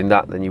even doing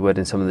that than you would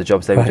in some of the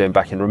jobs they were doing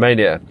back in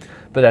Romania.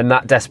 But then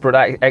that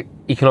desperate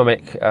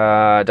economic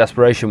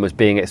desperation was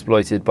being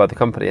exploited by the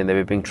company, and they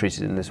were being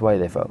treated in this way,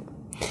 they felt.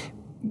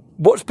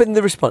 What's been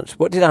the response?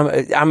 What did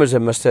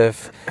Amazon must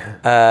have,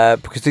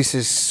 because this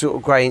has sort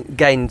of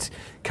gained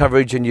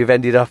coverage, and you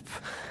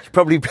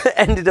probably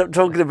ended up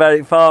talking about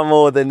it far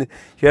more than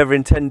you ever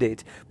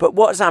intended. But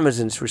what's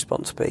Amazon's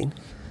response been?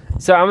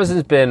 So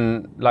Amazon's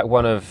been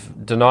one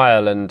of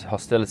denial and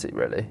hostility,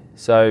 really.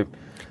 So,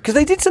 because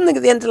they did something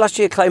at the end of last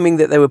year claiming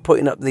that they were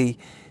putting up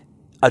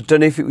I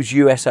don't know if it was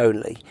US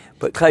only,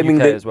 but claiming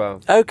UK that as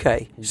well.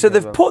 Okay, UK so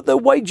they've put their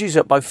wages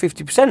up by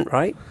 50%,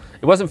 right?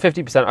 It wasn't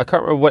 50%. I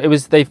can't remember what it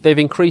was. They've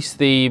increased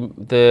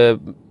their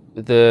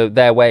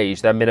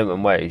wage, their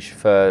minimum wage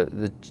for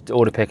the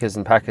order pickers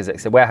and packers,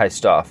 except warehouse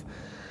staff.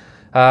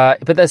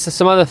 But there's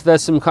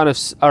some kind of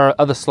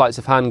other sleights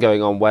of hand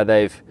going on where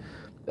they've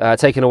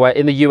taken away,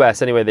 in the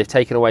US anyway, they've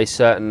taken away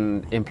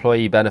certain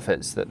employee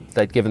benefits that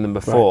they'd given them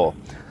before.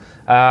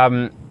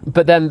 Right.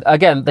 But then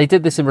again, they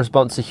did this in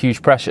response to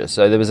huge pressure.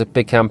 So there was a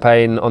big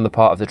campaign on the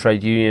part of the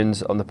trade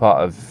unions, on the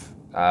part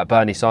of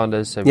Bernie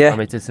Sanders. So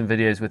I did some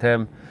videos with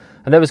him.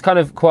 And there was kind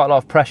of quite a lot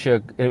of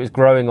pressure. It was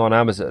growing on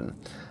Amazon.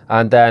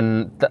 And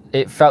then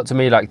it felt to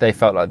me like they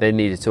felt like they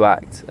needed to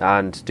act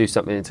and do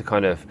something to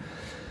kind of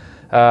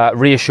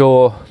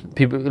reassure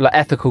people, like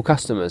ethical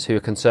customers who are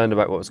concerned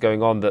about what was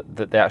going on,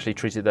 that they actually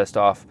treated their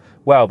staff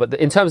well. But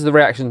in terms of the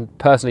reaction,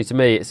 personally to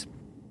me,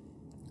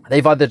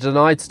 they've either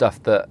denied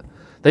stuff that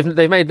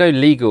they've made no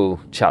legal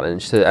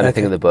challenge to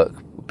anything in the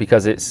book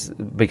because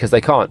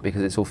they can't,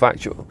 because it's all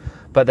factual.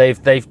 But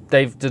they've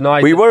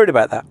denied. Were you worried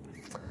about that?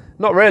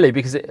 Not really,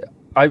 because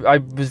I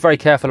was very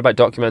careful about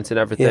documenting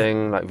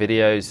everything, like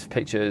videos,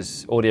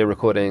 pictures, audio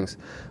recordings.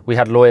 We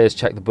had lawyers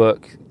check the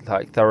book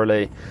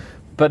thoroughly.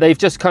 But they've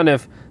just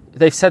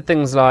they've said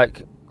things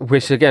like,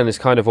 which again is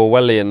kind of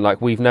Orwellian,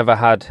 like we've never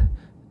had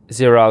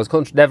 0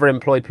 hours never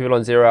employed people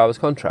on 0 hours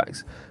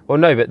contracts. Well,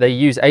 no, but they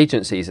use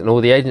agencies, and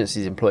all the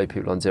agencies employ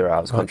people on 0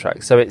 hours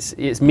contracts. So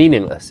it's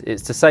meaningless.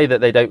 It's to say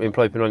that they don't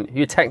employ people on.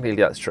 Technically,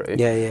 that's true.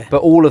 Yeah.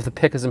 But all of the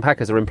pickers and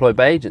packers are employed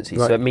by agencies,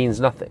 so it means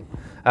nothing.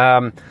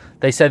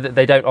 They said that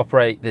they don't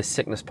operate this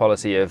sickness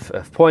policy of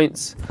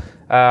points,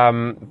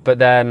 but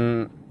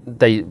then.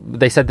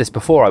 They said this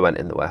before I went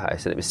in the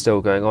warehouse, and it was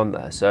still going on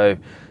there. So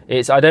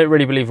I don't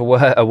really believe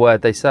a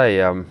word they say,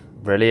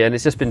 really. And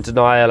it's just been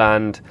denial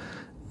and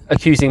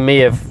accusing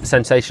me of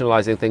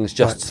sensationalizing things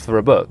just for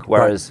a book.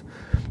 Whereas,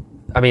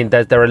 I mean,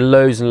 there are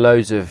loads and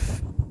loads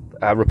of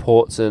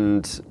reports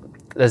and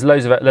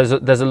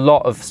there's a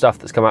lot of stuff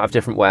that's come out of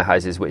different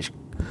warehouses, which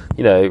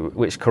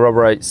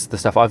corroborates the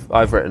stuff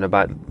I've written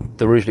about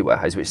the Rugeley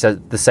warehouse, which says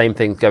the same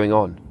thing going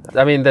on.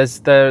 I mean,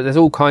 there's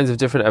all kinds of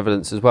different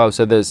evidence as well.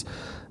 So there's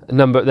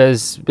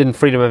been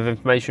freedom of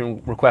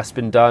information requests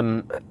been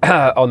done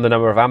on the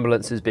number of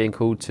ambulances being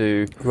called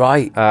to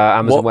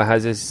Amazon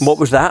warehouses. What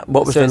was that?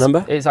 What was the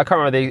number? I can't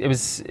remember. It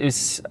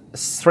was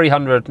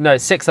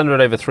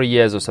 600 over 3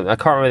 years or something. I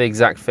can't remember the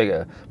exact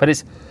figure, but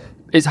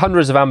it's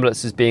hundreds of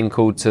ambulances being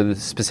called to the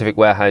specific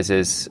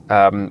warehouses,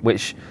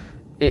 which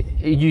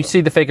you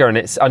see the figure and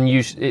it's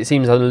unusual. It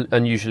seems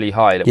unusually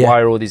high. Like, why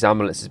are all these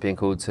ambulances being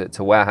called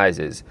to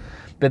warehouses?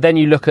 But then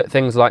you look at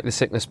things like the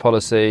sickness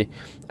policy,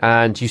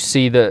 and you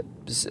see that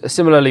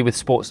similarly with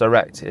Sports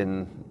Direct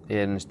in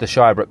the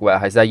Shirebrook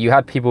warehouse, there you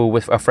had people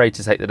afraid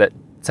to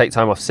take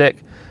time off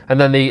sick, and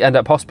then they end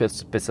up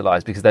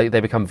hospitalised because they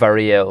become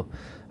very ill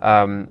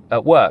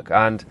at work.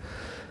 And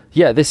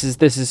yeah, this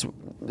is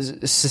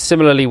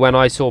similarly when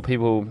I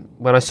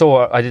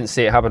didn't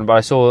see it happen, but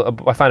I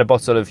found a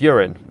bottle of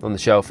urine on the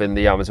shelf in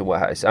the Amazon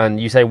warehouse,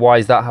 and you say, why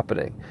is that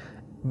happening?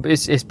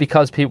 It's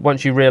because people,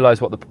 once you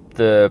realise what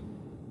the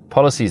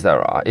policies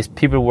there are, is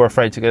people were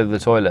afraid to go to the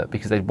toilet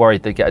because they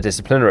worried they'd get a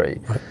disciplinary,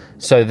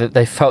 so that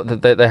they felt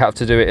that they have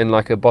to do it in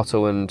like a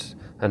bottle and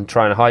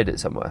try and hide it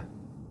somewhere.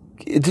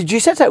 Did you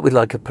set out with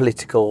like a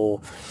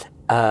political?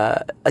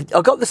 I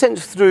got the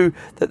sense through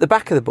at the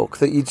back of the book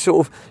that you'd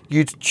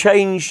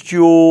changed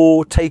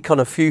your take on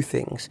a few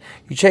things.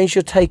 You changed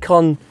your take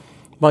on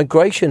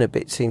migration a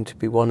bit. Seemed to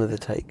be one of the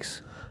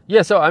takes.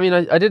 Yeah, so I mean,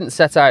 I didn't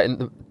set out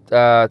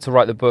to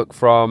write the book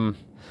from.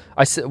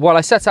 I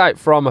set out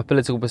from a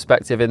political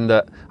perspective in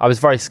that I was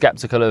very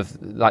sceptical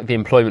of like the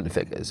employment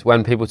figures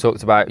when people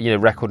talked about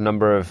record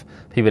number of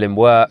people in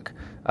work.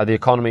 The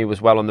economy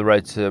was well on the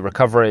road to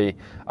recovery.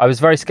 I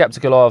was very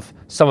sceptical of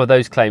some of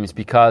those claims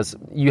because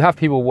you have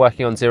people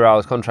working on 0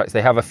 hours contracts.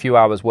 They have a few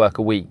hours work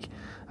a week.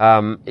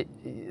 That's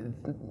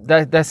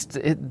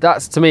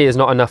to me is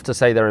not enough to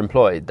say they're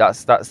employed.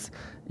 That's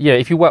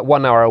if you work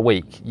 1 hour a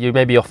week, you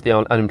may be off the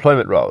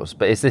unemployment rolls.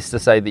 But is this to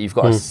say that you've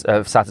got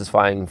a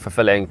satisfying,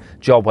 fulfilling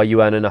job where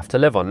you earn enough to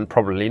live on?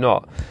 Probably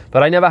not.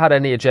 But I never had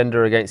any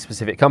agenda against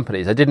specific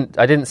companies. I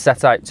didn't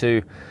set out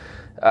to.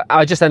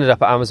 I just ended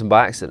up at Amazon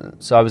by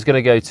accident. So I was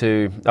originally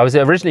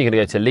going to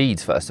go to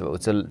Leeds first of all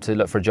to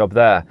look for a job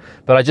there.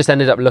 But I just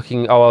ended up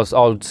looking.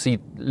 I'll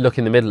look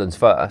in the Midlands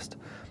first.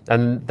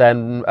 And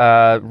then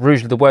the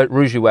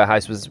Rugeley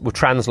warehouse were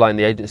Transline,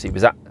 the agency,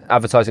 was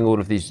advertising all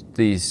of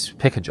these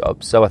picker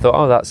jobs. So I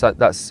thought,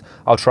 that's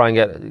I'll try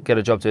and get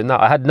a job doing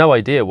that. I had no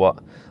idea I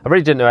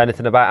really didn't know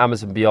anything about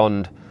Amazon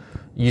beyond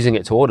using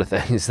it to order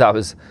things. That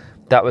was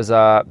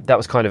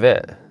kind of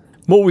it.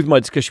 More with my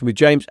discussion with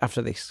James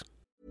after this.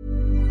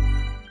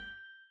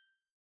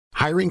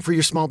 Hiring for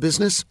your small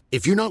business?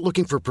 If you're not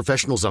looking for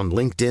professionals on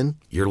LinkedIn,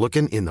 you're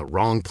looking in the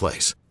wrong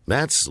place.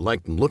 That's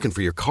like looking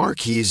for your car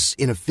keys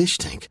in a fish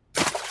tank.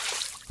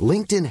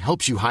 LinkedIn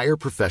helps you hire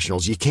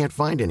professionals you can't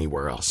find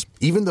anywhere else,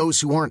 even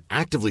those who aren't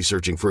actively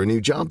searching for a new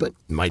job but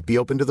might be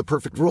open to the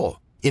perfect role.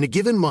 In a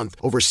given month,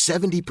 over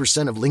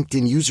 70% of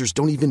LinkedIn users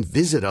don't even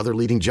visit other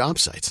leading job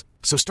sites.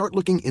 So start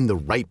looking in the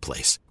right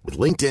place. With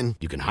LinkedIn,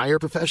 you can hire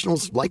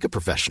professionals like a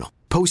professional.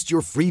 Post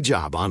your free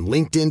job on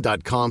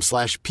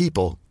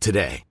linkedin.com/people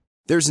today.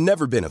 There's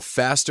never been a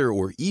faster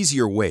or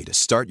easier way to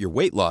start your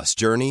weight loss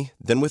journey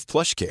than with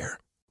PlushCare.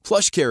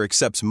 PlushCare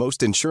accepts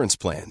most insurance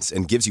plans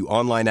and gives you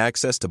online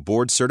access to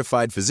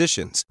board-certified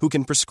physicians who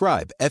can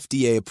prescribe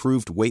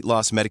FDA-approved weight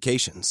loss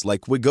medications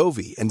like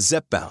Wegovy and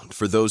Zepbound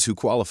for those who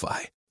qualify.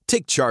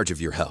 Take charge of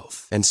your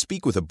health and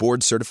speak with a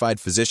board-certified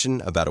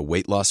physician about a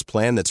weight loss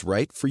plan that's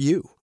right for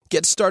you.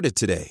 Get started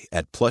today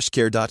at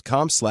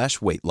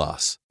plushcare.com/weight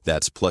loss.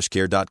 That's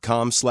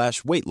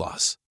plushcare.com/weight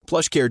loss.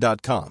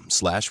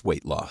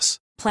 plushcare.com/weight loss.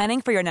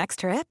 Planning for your next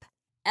trip?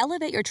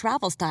 Elevate your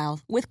travel style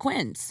with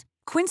Quince.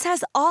 Quince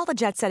has all the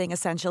jet-setting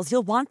essentials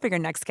you'll want for your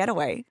next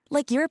getaway,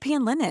 like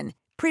European linen,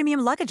 premium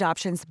luggage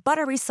options,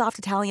 buttery soft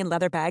Italian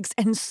leather bags,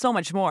 and so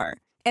much more.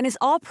 And is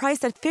all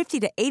priced at 50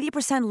 to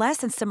 80% less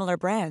than similar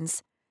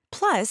brands.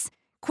 Plus,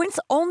 Quince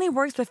only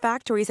works with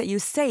factories that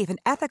use safe and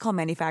ethical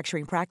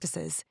manufacturing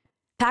practices.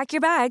 Pack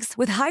your bags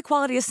with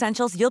high-quality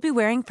essentials you'll be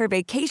wearing for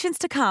vacations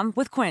to come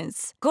with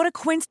Quince. Go to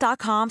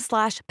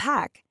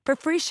quince.com/pack for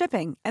free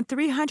shipping and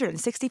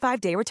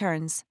 365-day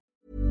returns.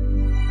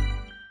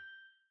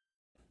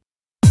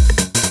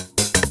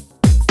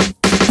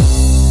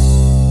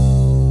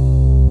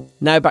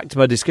 Now back to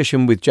my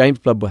discussion with James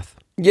Bloodworth.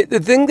 Yeah, the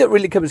thing that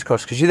really comes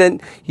across, because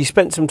you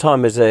spent some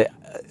time as a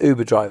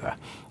Uber driver,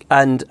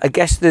 and I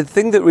guess the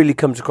thing that really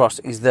comes across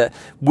is that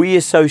we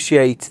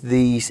associate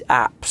these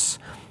apps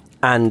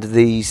and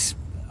these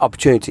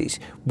opportunities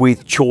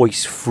with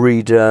choice,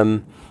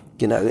 freedom,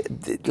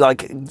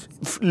 like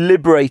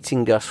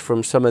liberating us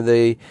from some of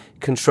the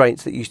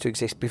constraints that used to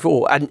exist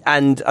before.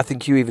 And I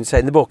think you even say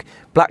in the book,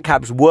 black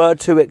cabs were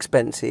too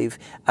expensive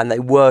and they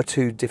were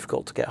too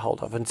difficult to get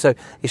hold of. And so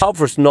it's hard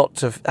for us not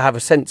to have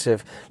a sense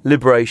of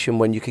liberation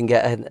when you can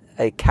get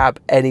a cab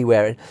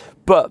anywhere.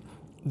 But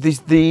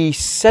the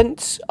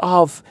sense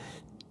of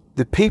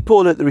the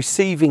people at the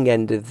receiving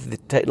end of the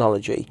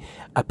technology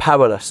are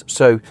powerless.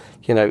 So,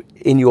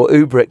 in your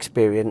Uber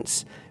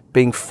experience,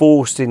 being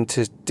forced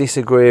into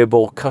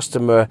disagreeable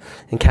customer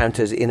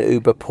encounters in an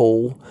Uber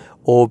pool,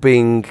 or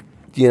being,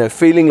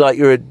 feeling like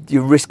you're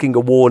risking a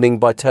warning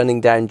by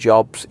turning down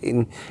jobs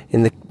in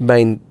the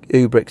main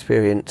Uber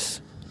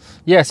experience.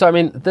 Yeah, so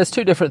there's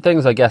two different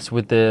things, I guess,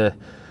 with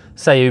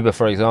say Uber,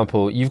 for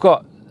example.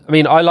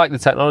 I like the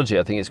technology.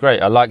 I think it's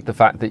great. I like the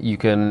fact that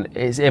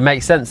it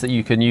makes sense that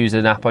you can use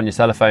an app on your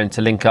cell phone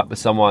to link up with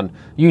someone.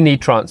 You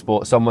need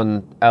transport,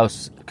 someone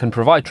else can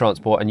provide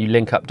transport, and you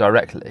link up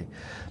directly.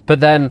 But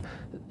then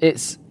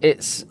it's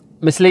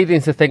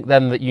misleading to think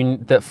then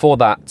that for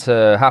that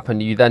to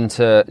happen, you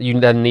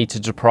then need to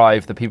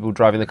deprive the people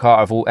driving the car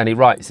of any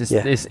rights.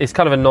 It's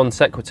kind of a non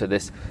sequitur,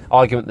 this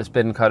argument that's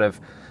been kind of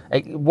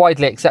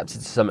widely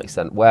accepted to some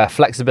extent, where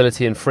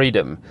flexibility and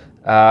freedom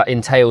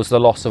entails the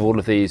loss of all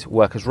of these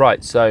workers'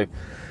 rights. So,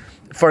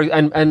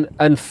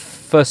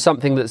 for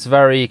something that's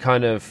very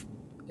kind of,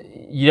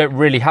 you don't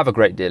really have a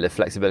great deal of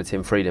flexibility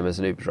and freedom as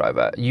an Uber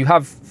driver. You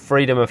have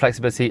freedom and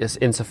flexibility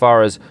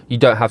insofar as you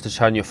don't have to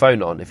turn your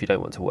phone on if you don't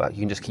want to work. You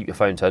can just keep your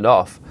phone turned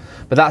off.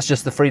 But that's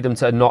just the freedom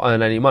to not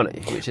earn any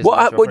money, which is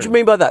what do you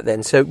mean by that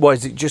then? So why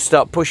is it just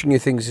start pushing you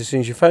things as soon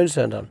as your phone's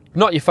turned on?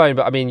 Not your phone,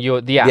 but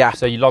the app. Yeah.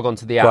 So you log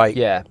onto the app. Right.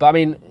 Yeah. But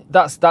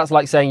that's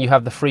like saying you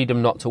have the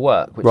freedom not to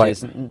work, which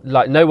is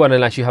like no one,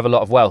 unless you have a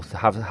lot of wealth,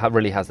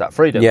 really has that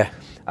freedom. Yeah.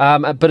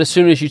 But as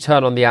soon as you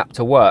turn on the app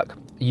to work,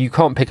 you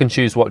can't pick and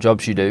choose what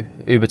jobs you do.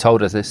 Uber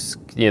told us this,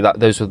 that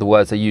those were the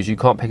words they use. You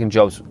can't pick and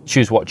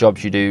choose what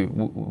jobs you do,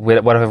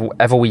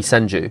 whatever we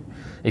send you.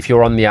 If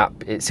you're on the app,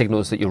 it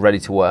signals that you're ready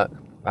to work.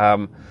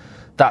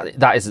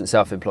 That isn't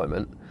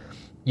self-employment.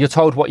 You're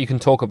told what you can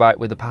talk about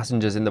with the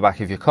passengers in the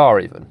back of your car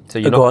even. So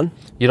you're not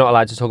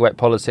allowed to talk about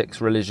politics,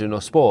 religion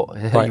or sport.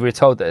 Right. You were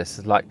told this.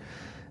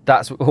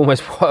 That's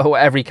almost what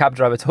every cab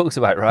driver talks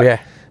about, right?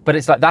 Yeah. But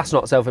it's that's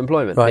not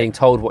self-employment, being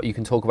told what you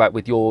can talk about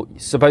with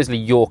supposedly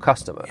your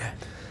customer. Yeah.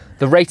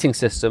 The rating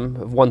system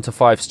of 1 to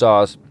 5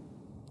 stars,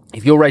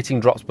 if your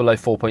rating drops below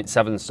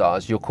 4.7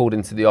 stars, you're called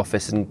into the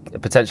office and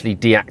potentially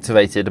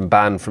deactivated and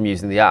banned from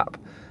using the app.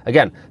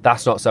 Again,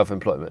 that's not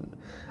self-employment.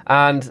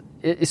 And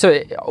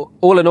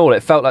all in all,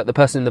 it felt like the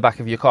person in the back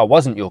of your car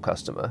wasn't your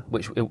customer,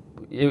 which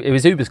it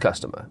was Uber's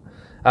customer.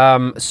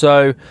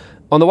 So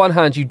on the one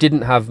hand, you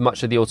didn't have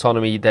much of the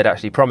autonomy they'd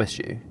actually promised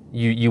you.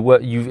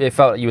 It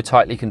felt like you were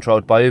tightly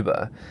controlled by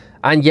Uber,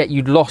 and yet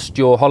you'd lost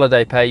your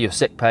holiday pay, your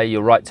sick pay,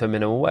 your right to a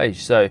minimum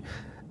wage. So,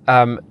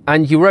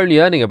 and you were only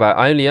earning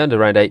I only earned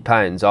around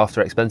 £8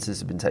 after expenses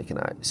had been taken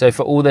out. So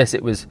for all this,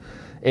 it was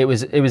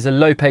a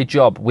low-paid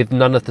job with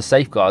none of the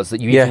safeguards that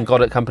you even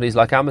got at companies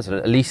like Amazon.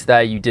 At least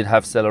there, you did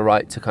have still a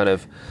right to kind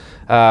of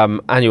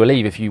annual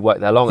leave if you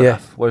worked there long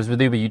enough. Whereas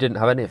with Uber, you didn't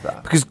have any of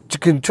that. Because to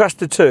contrast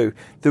the two,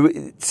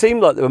 it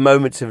seemed like there were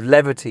moments of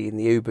levity in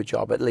the Uber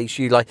job. At least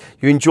you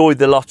enjoyed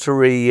the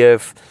lottery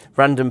of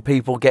random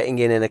people getting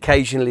in, and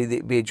occasionally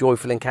there'd be a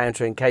joyful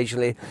encounter.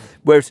 Occasionally,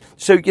 whereas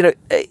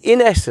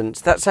in essence,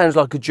 that sounds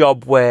like a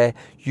job where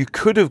you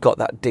could have got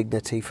that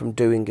dignity from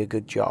doing a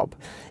good job,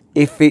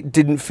 if it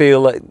didn't feel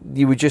like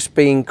you were just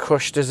being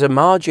crushed as a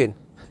margin.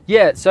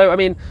 Yeah. So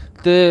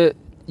the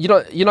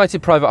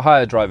United Private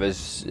Hire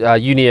Drivers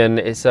Union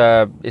is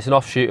an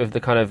offshoot of the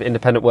kind of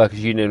Independent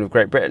Workers Union of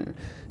Great Britain.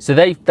 So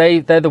they're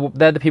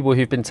the people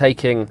who've been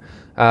taking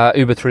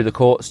Uber through the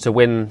courts to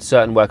win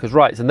certain workers'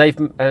 rights, and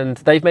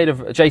they've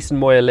made Jason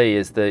Moyer-Lee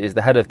is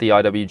the head of the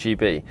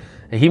IWGB.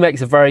 He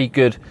makes a very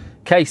good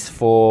case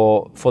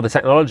for the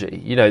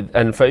technology,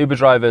 and for Uber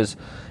drivers,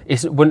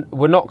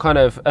 we're not kind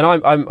of, and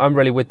I'm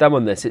really with them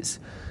on this. It's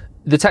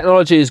the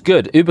technology is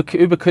good.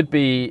 Uber could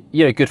be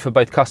good for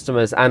both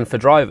customers and for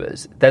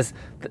drivers.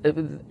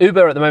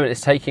 Uber at the moment is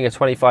taking a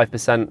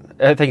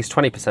 25%, I think it's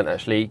 20%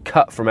 actually,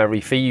 cut from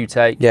every fee you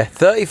take. Yeah,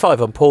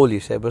 35 on Pool you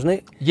said, wasn't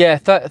it? Yeah,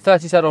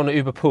 30% on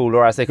Uber Pool,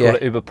 or as they call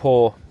it, Uber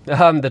Poor.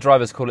 The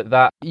drivers call it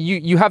that.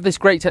 You have this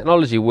great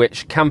technology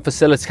which can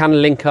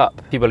link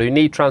up people who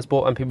need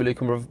transport and people who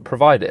can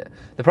provide it.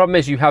 The problem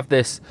is you have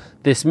this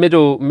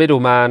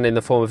middleman in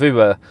the form of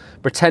Uber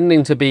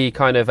pretending to be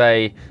kind of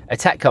a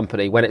tech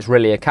company when it's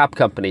really a cab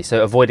company,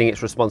 so avoiding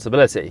its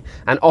responsibility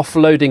and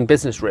offloading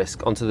business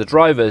risk onto the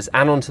drivers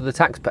and onto the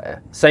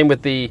taxpayer. Same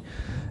with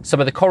some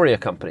of the courier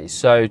companies.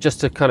 So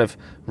just to kind of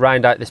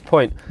round out this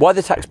point. Why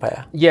the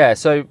taxpayer? Yeah,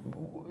 so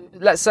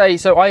let's say,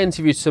 I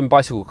interviewed some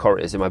bicycle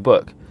couriers in my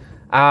book,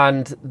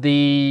 and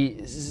they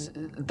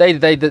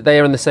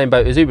are in the same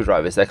boat as Uber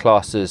drivers. They're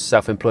classed as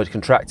self-employed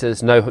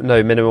contractors, no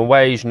minimum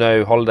wage,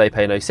 no holiday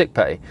pay, no sick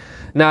pay.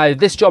 Now,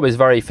 this job is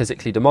very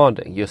physically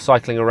demanding. You're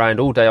cycling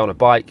around all day on a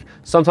bike.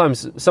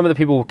 Sometimes some of the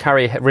people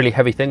carry really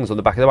heavy things on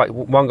the back of the bike.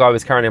 One guy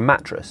was carrying a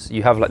mattress.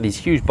 You have these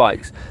huge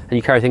bikes, and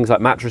you carry things like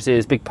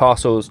mattresses, big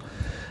parcels,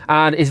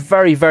 and it's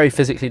very, very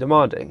physically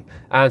demanding.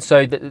 And so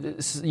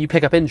you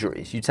pick up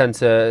injuries. You tend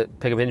to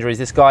pick up injuries.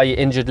 This guy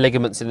injured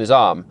ligaments in his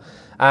arm.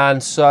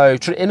 And so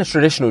in a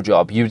traditional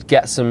job, you'd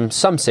get some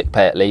sick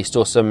pay at least,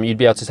 or you'd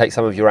be able to take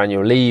some of your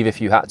annual leave if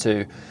you had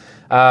to.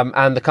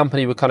 and the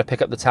company would kind of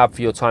pick up the tab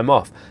for your time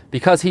off.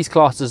 Because he's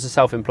classed as a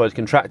self-employed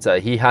contractor,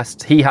 he had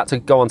to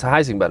go onto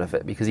housing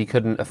benefit because he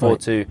couldn't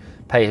afford to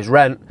pay his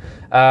rent.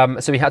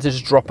 So he had to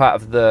just drop out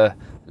of the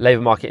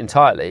labour market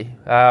entirely,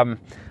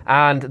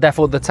 and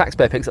therefore the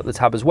taxpayer picks up the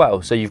tab as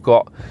well. So you've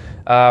got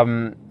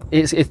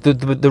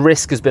the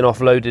risk has been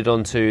offloaded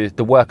onto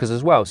the workers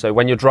as well. So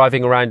when you're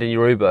driving around in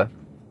your Uber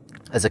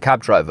as a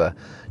cab driver,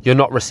 you're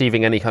not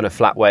receiving any kind of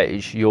flat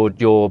wage.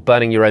 You're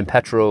burning your own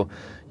petrol.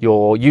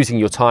 You're using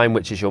your time,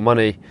 which is your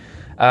money.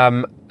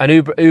 And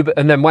Uber,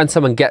 and then when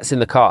someone gets in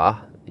the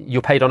car,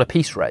 you're paid on a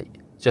piece rate,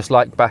 just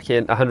like back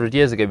in 100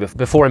 years ago,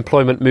 before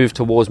employment moved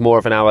towards more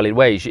of an hourly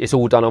wage. It's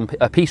all done on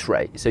a piece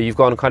rate. So you've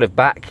gone kind of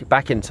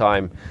back in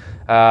time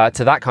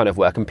to that kind of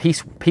work. And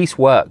piece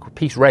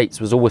rates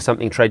was always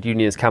something trade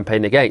unions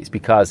campaigned against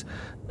because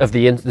of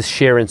the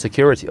sheer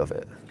insecurity of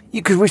it.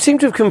 Because we seem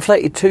to have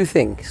conflated two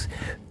things.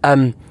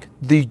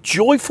 The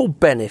joyful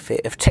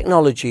benefit of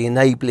technology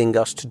enabling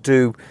us to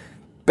do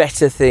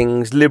better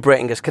things,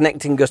 liberating us,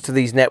 connecting us to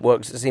these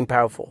networks that seem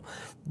powerful.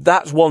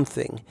 That's one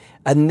thing.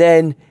 And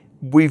then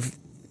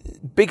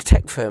big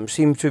tech firms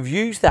seem to have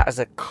used that as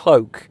a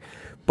cloak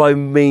by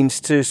means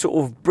to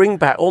sort of bring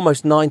back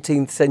almost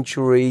 19th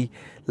century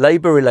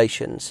labour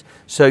relations.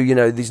 So,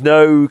 there's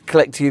no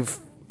collective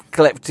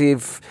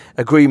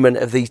agreement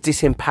of these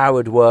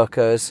disempowered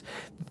workers.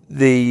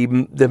 The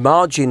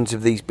margins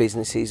of these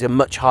businesses are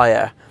much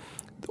higher,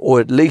 or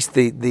at least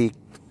the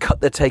cut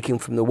they're taking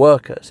from the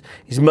workers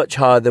is much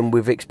higher than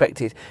we've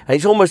expected. And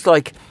it's almost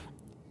like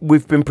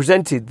we've been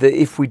presented that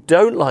if we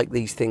don't like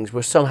these things,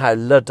 we're somehow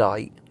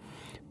Luddite,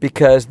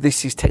 because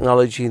this is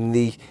technology and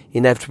the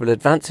inevitable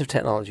advance of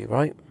technology,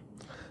 right?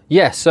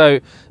 Yeah,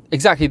 so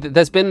exactly.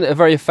 There's been a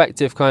very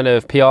effective kind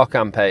of PR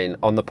campaign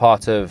on the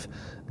part of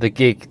the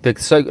gig.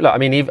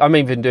 I'm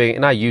even doing it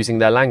now using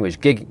their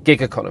language,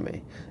 gig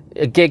economy.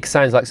 A gig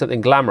sounds like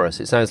something glamorous.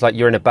 It sounds like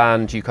you're in a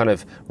band, you kind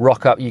of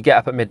rock up, you get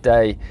up at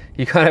midday,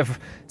 you kind of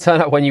turn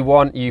up when you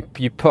want, you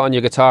put on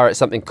your guitar, it's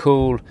something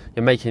cool,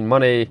 you're making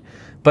money.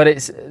 But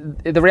it's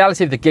the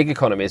reality of the gig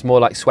economy is more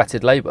like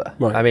sweated labour.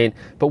 Right. I mean,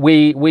 but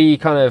we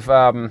kind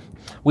of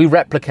we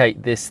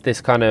replicate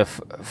this kind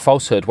of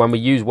falsehood when we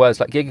use words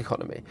like gig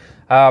economy.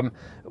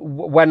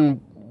 When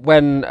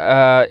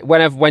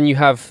you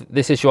have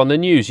this issue on the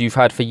news, you've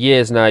had for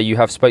years now, you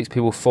have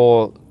spokespeople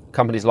for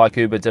companies like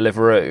Uber,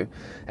 Deliveroo,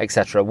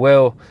 etc.,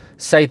 will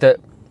say that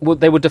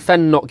they would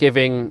defend not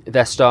giving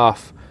their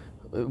staff,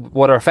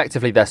 what are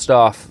effectively their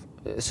staff,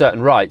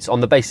 certain rights on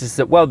the basis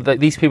that,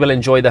 these people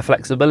enjoy their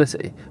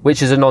flexibility,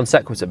 which is a non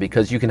sequitur,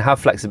 because you can have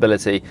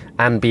flexibility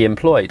and be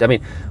employed. I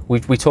mean,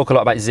 we talk a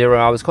lot about 0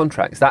 hours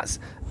contracts. That's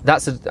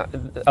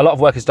a lot of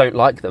workers don't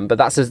like them, but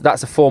that's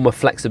a form of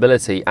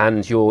flexibility,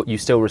 and you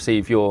still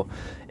receive your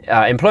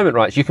employment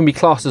rights. You can be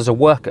classed as a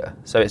worker,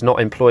 so it's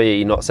not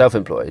employee, not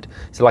self-employed.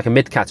 It's like a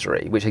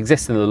mid-category, which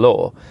exists in the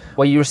law,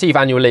 where you receive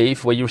annual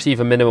leave, where you receive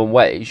a minimum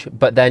wage,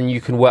 but then you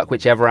can work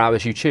whichever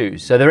hours you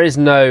choose. So there is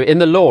no, in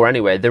the law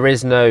anyway, there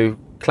is no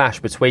clash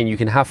between you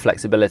can have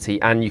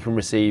flexibility and you can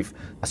receive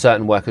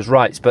certain workers'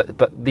 rights.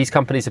 But these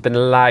companies have been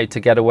allowed to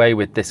get away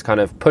with this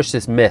kind of push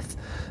this myth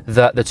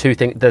that the two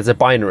things, there's a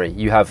binary.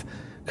 You have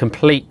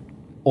complete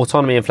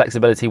autonomy and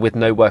flexibility with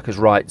no workers'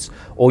 rights,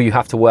 or you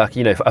have to work, for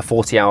a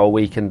 40-hour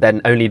week, and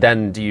then only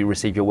then do you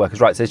receive your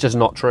workers' rights. It's just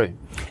not true.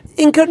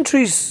 In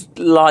countries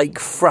like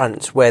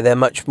France, where they're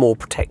much more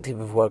protective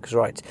of workers'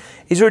 rights,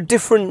 is there a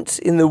difference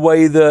in the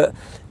way that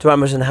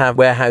Amazon have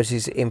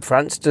warehouses in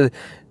France?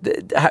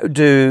 How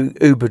do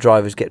Uber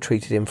drivers get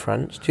treated in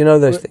France? Do you know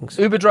those things?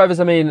 Uber drivers,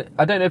 I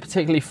don't know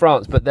particularly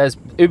France, but there's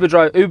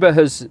Uber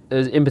has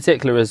in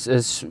particular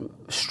has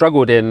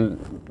struggled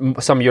in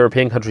some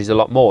European countries a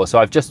lot more. So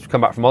I've just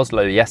come back from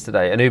Oslo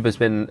yesterday, and Uber's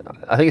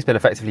I think it's been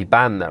effectively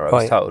banned there, I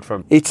was told.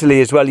 From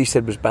Italy as well, you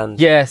said, was banned.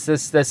 Yes,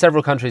 there's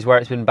several countries where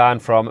it's been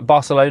banned from.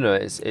 Barcelona,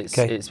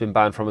 it's been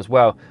banned from as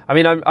well. I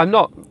mean, I'm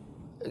not...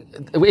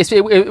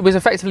 It was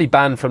effectively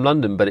banned from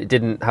London, but it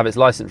didn't have its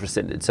license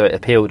rescinded, so it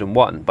appealed and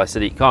won by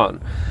Sadiq Khan.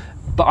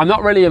 But I'm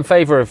not really in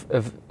favour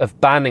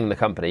of banning the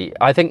company.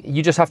 I think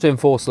you just have to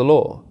enforce the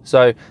law.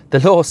 So the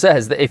law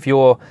says that if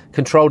you're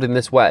controlled in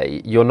this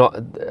way, you're not...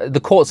 The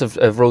courts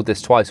have ruled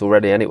this twice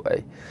already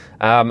anyway.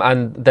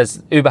 And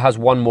Uber has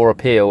one more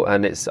appeal,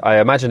 and I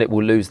imagine it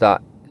will lose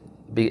that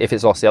if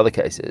it's lost the other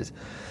cases.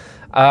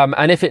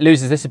 And if it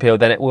loses this appeal,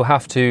 then it will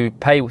have to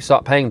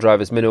start paying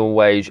drivers minimum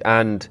wage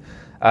and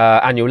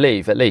annual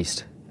leave at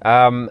least.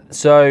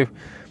 So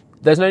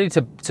there's no need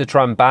to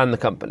try and ban the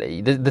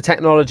company. The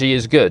technology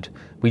is good.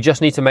 We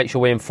just need to make sure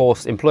we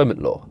enforce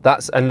employment law.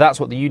 That's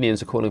what the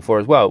unions are calling for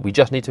as well. We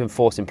just need to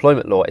enforce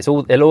employment law. It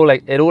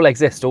all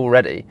exists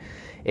already.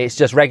 It's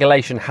just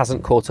regulation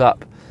hasn't caught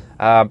up.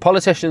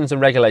 Politicians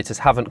and regulators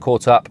haven't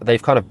caught up.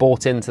 They've kind of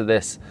bought into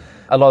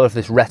a lot of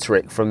this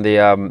rhetoric from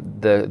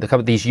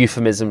these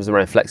euphemisms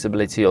around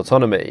flexibility,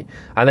 autonomy,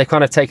 and they've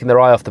kind of taken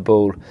their eye off the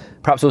ball,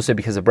 perhaps also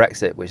because of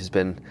Brexit, which has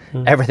been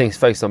everything's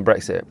focused on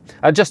Brexit.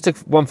 And just to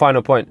one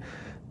final point,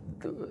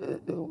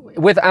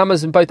 with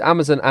Amazon, both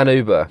Amazon and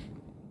Uber,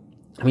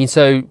 I mean,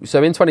 so in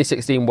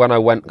 2016, when I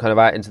went kind of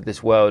out into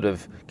this world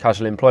of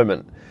casual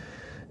employment,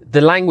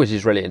 the language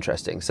is really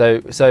interesting.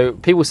 So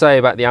people say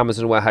about the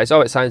Amazon warehouse,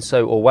 oh, it sounds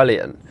so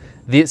Orwellian.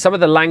 Some of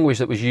the language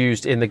that was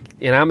used in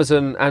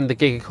Amazon and the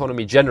gig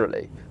economy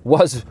generally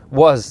was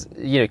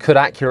could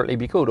accurately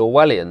be called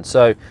Orwellian.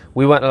 So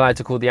we weren't allowed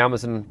to call the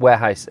Amazon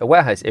warehouse a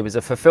warehouse; it was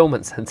a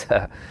fulfillment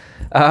center.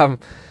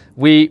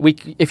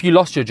 If you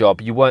lost your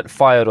job, you weren't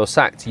fired or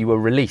sacked; you were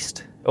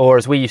released. Or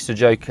as we used to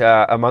joke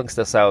amongst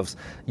ourselves,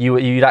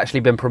 you'd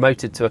actually been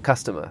promoted to a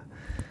customer.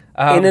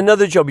 In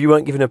another job, you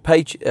weren't given a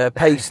pay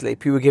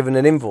slip; you were given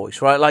an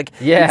invoice, right? Like,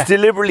 it's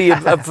deliberately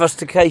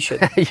obfuscation.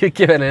 You're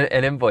given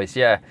an invoice,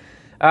 yeah.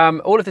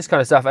 All of this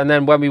kind of stuff. And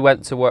then when I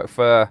went to work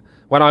for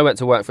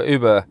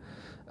Uber,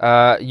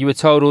 you were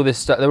told all this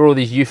stuff. There were all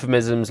these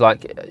euphemisms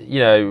like,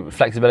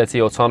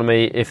 flexibility,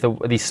 autonomy.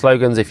 These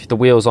slogans, if the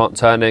wheels aren't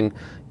turning,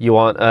 you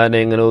aren't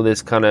earning, and all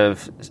this kind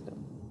of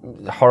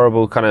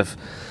horrible kind of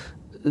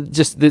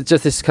just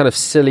this kind of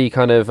silly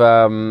kind of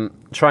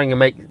trying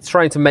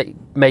to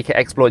make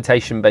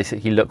exploitation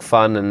basically look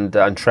fun and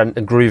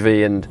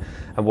groovy and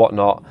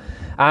whatnot.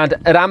 And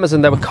at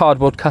Amazon, there were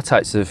cardboard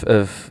cutouts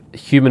of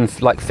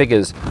human-like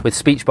figures with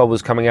speech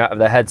bubbles coming out of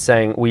their heads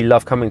saying, "We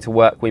love coming to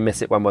work. We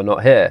miss it when we're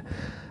not here."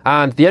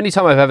 And the only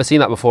time I've ever seen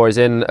that before is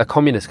in a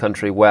communist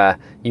country where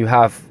you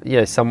have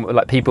some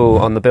like people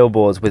on the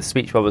billboards with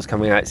speech bubbles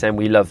coming out saying,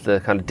 "We love the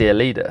kind of dear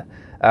leader."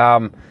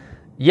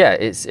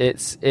 It's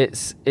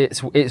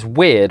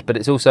weird, but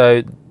it's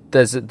also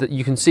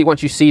you can see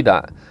once you see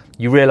that,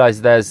 you realise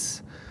there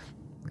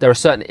are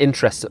certain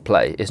interests at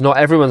play.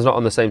 Everyone's not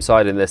on the same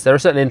side in this. There are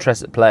certain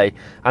interests at play,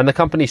 and the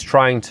company's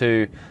trying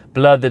to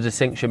blur the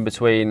distinction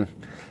between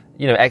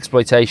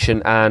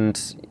exploitation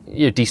and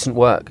decent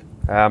work.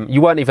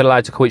 You weren't even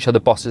allowed to call each other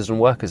bosses and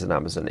workers in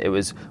Amazon.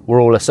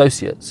 We're all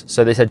associates.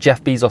 So they said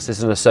Jeff Bezos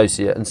is an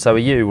associate, and so are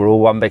you. We're all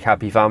one big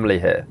happy family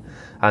here.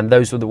 And that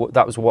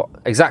was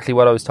exactly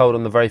what I was told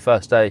on the very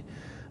first day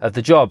of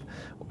the job.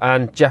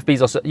 And Jeff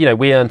Bezos,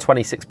 we earned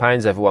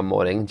 £26 over one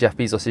morning. Jeff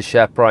Bezos'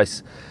 share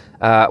price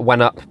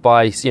went up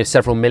by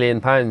several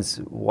million pounds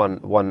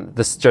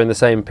during the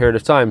same period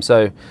of time.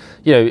 So,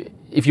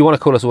 if you want to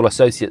call us all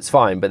associates,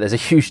 fine. But there's a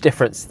huge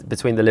difference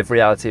between the lived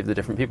reality of the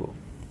different people.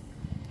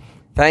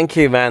 Thank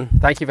you, man.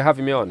 Thank you for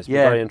having me on. It's been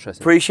very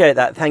interesting. Appreciate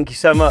that. Thank you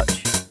so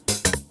much.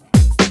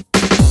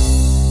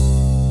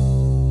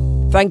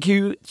 Thank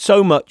you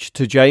so much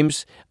to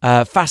James.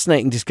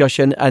 Fascinating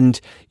discussion, and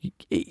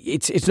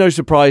it's no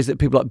surprise that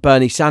people like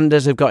Bernie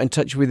Sanders have got in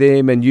touch with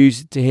him and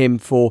used him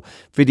for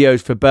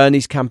videos for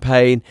Bernie's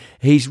campaign.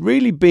 He's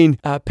really been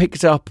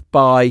picked up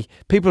by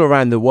people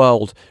around the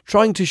world,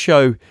 trying to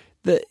show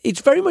that it's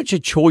very much a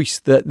choice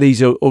that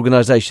these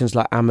organisations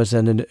like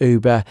Amazon and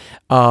Uber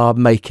are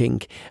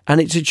making.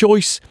 And it's a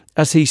choice,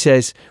 as he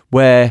says,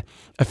 where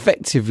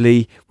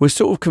effectively we're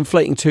sort of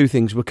conflating two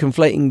things. We're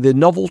conflating the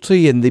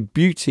novelty and the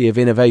beauty of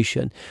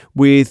innovation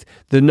with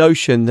the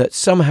notion that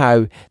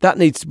somehow that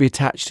needs to be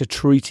attached to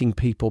treating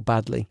people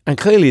badly. And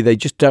clearly they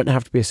just don't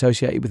have to be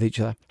associated with each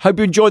other. Hope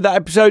you enjoyed that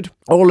episode.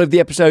 All of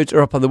the episodes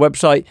are up on the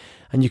website,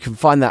 and you can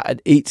find that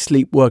at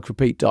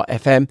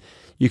eatsleepworkrepeat.fm.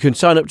 You can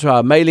sign up to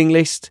our mailing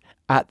list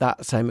at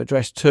that same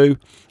address too.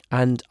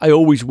 And I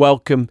always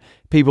welcome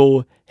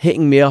people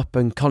hitting me up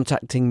and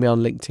contacting me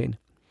on LinkedIn.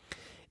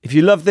 If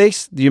you love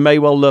this, you may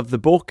well love the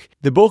book.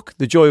 The book,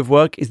 The Joy of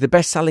Work, is the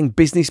best-selling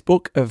business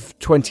book of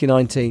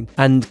 2019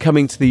 and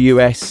coming to the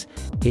US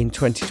in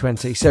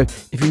 2020. So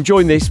if you're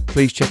enjoying this,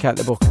 please check out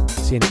the book.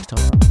 See you next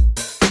time.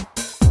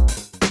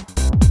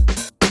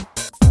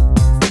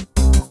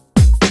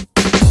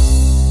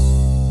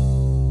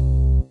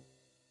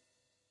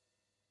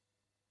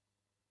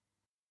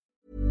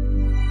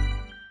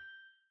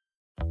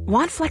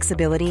 Want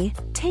flexibility?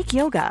 Take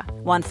yoga.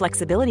 Want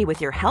flexibility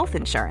with your health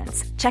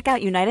insurance? Check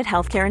out United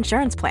Healthcare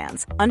Insurance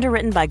Plans.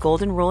 Underwritten by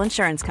Golden Rule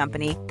Insurance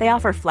Company, they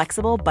offer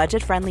flexible,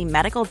 budget-friendly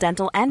medical,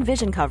 dental, and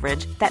vision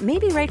coverage that may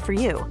be right for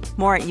you.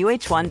 More at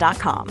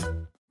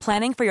uh1.com.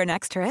 Planning for your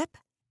next trip?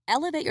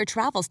 Elevate your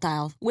travel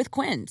style with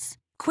Quince.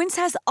 Quince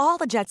has all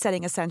the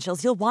jet-setting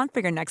essentials you'll want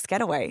for your next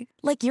getaway,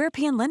 like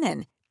European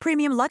linen,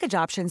 premium luggage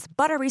options,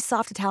 buttery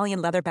soft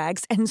Italian leather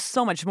bags, and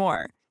so much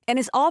more. And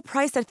is all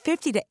priced at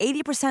 50 to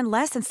 80%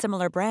 less than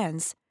similar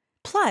brands.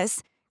 Plus,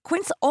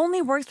 Quince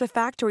only works with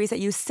factories that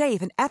use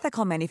safe and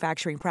ethical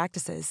manufacturing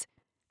practices.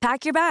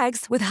 Pack your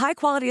bags with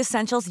high-quality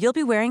essentials you'll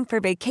be wearing for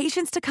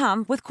vacations to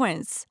come with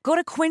Quince. Go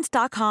to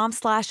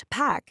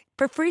quince.com/pack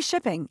for free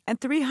shipping and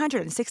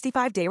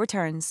 365-day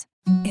returns.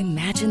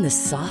 Imagine the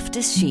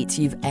softest sheets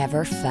you've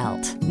ever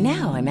felt.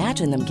 Now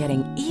imagine them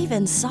getting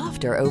even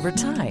softer over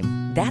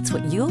time. That's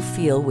what you'll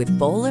feel with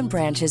Boll &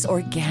 Branch's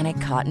organic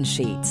cotton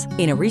sheets.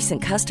 In a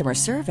recent customer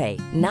survey,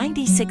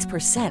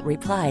 96%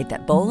 replied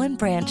that Boll &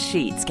 Branch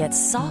sheets get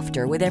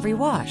softer with every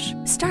wash.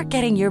 Start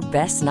getting your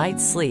best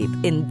night's sleep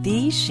in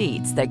these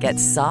sheets that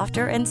get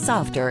softer and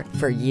softer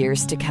for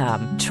years to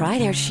come. Try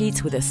their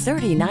sheets with a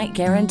 30-night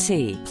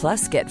guarantee.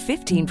 Plus, get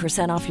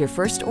 15% off your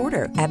first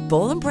order at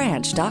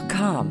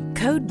bollandbranch.com.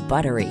 Code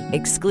BUTTERY.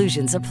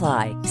 Exclusions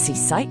apply. See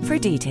site for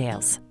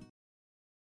details.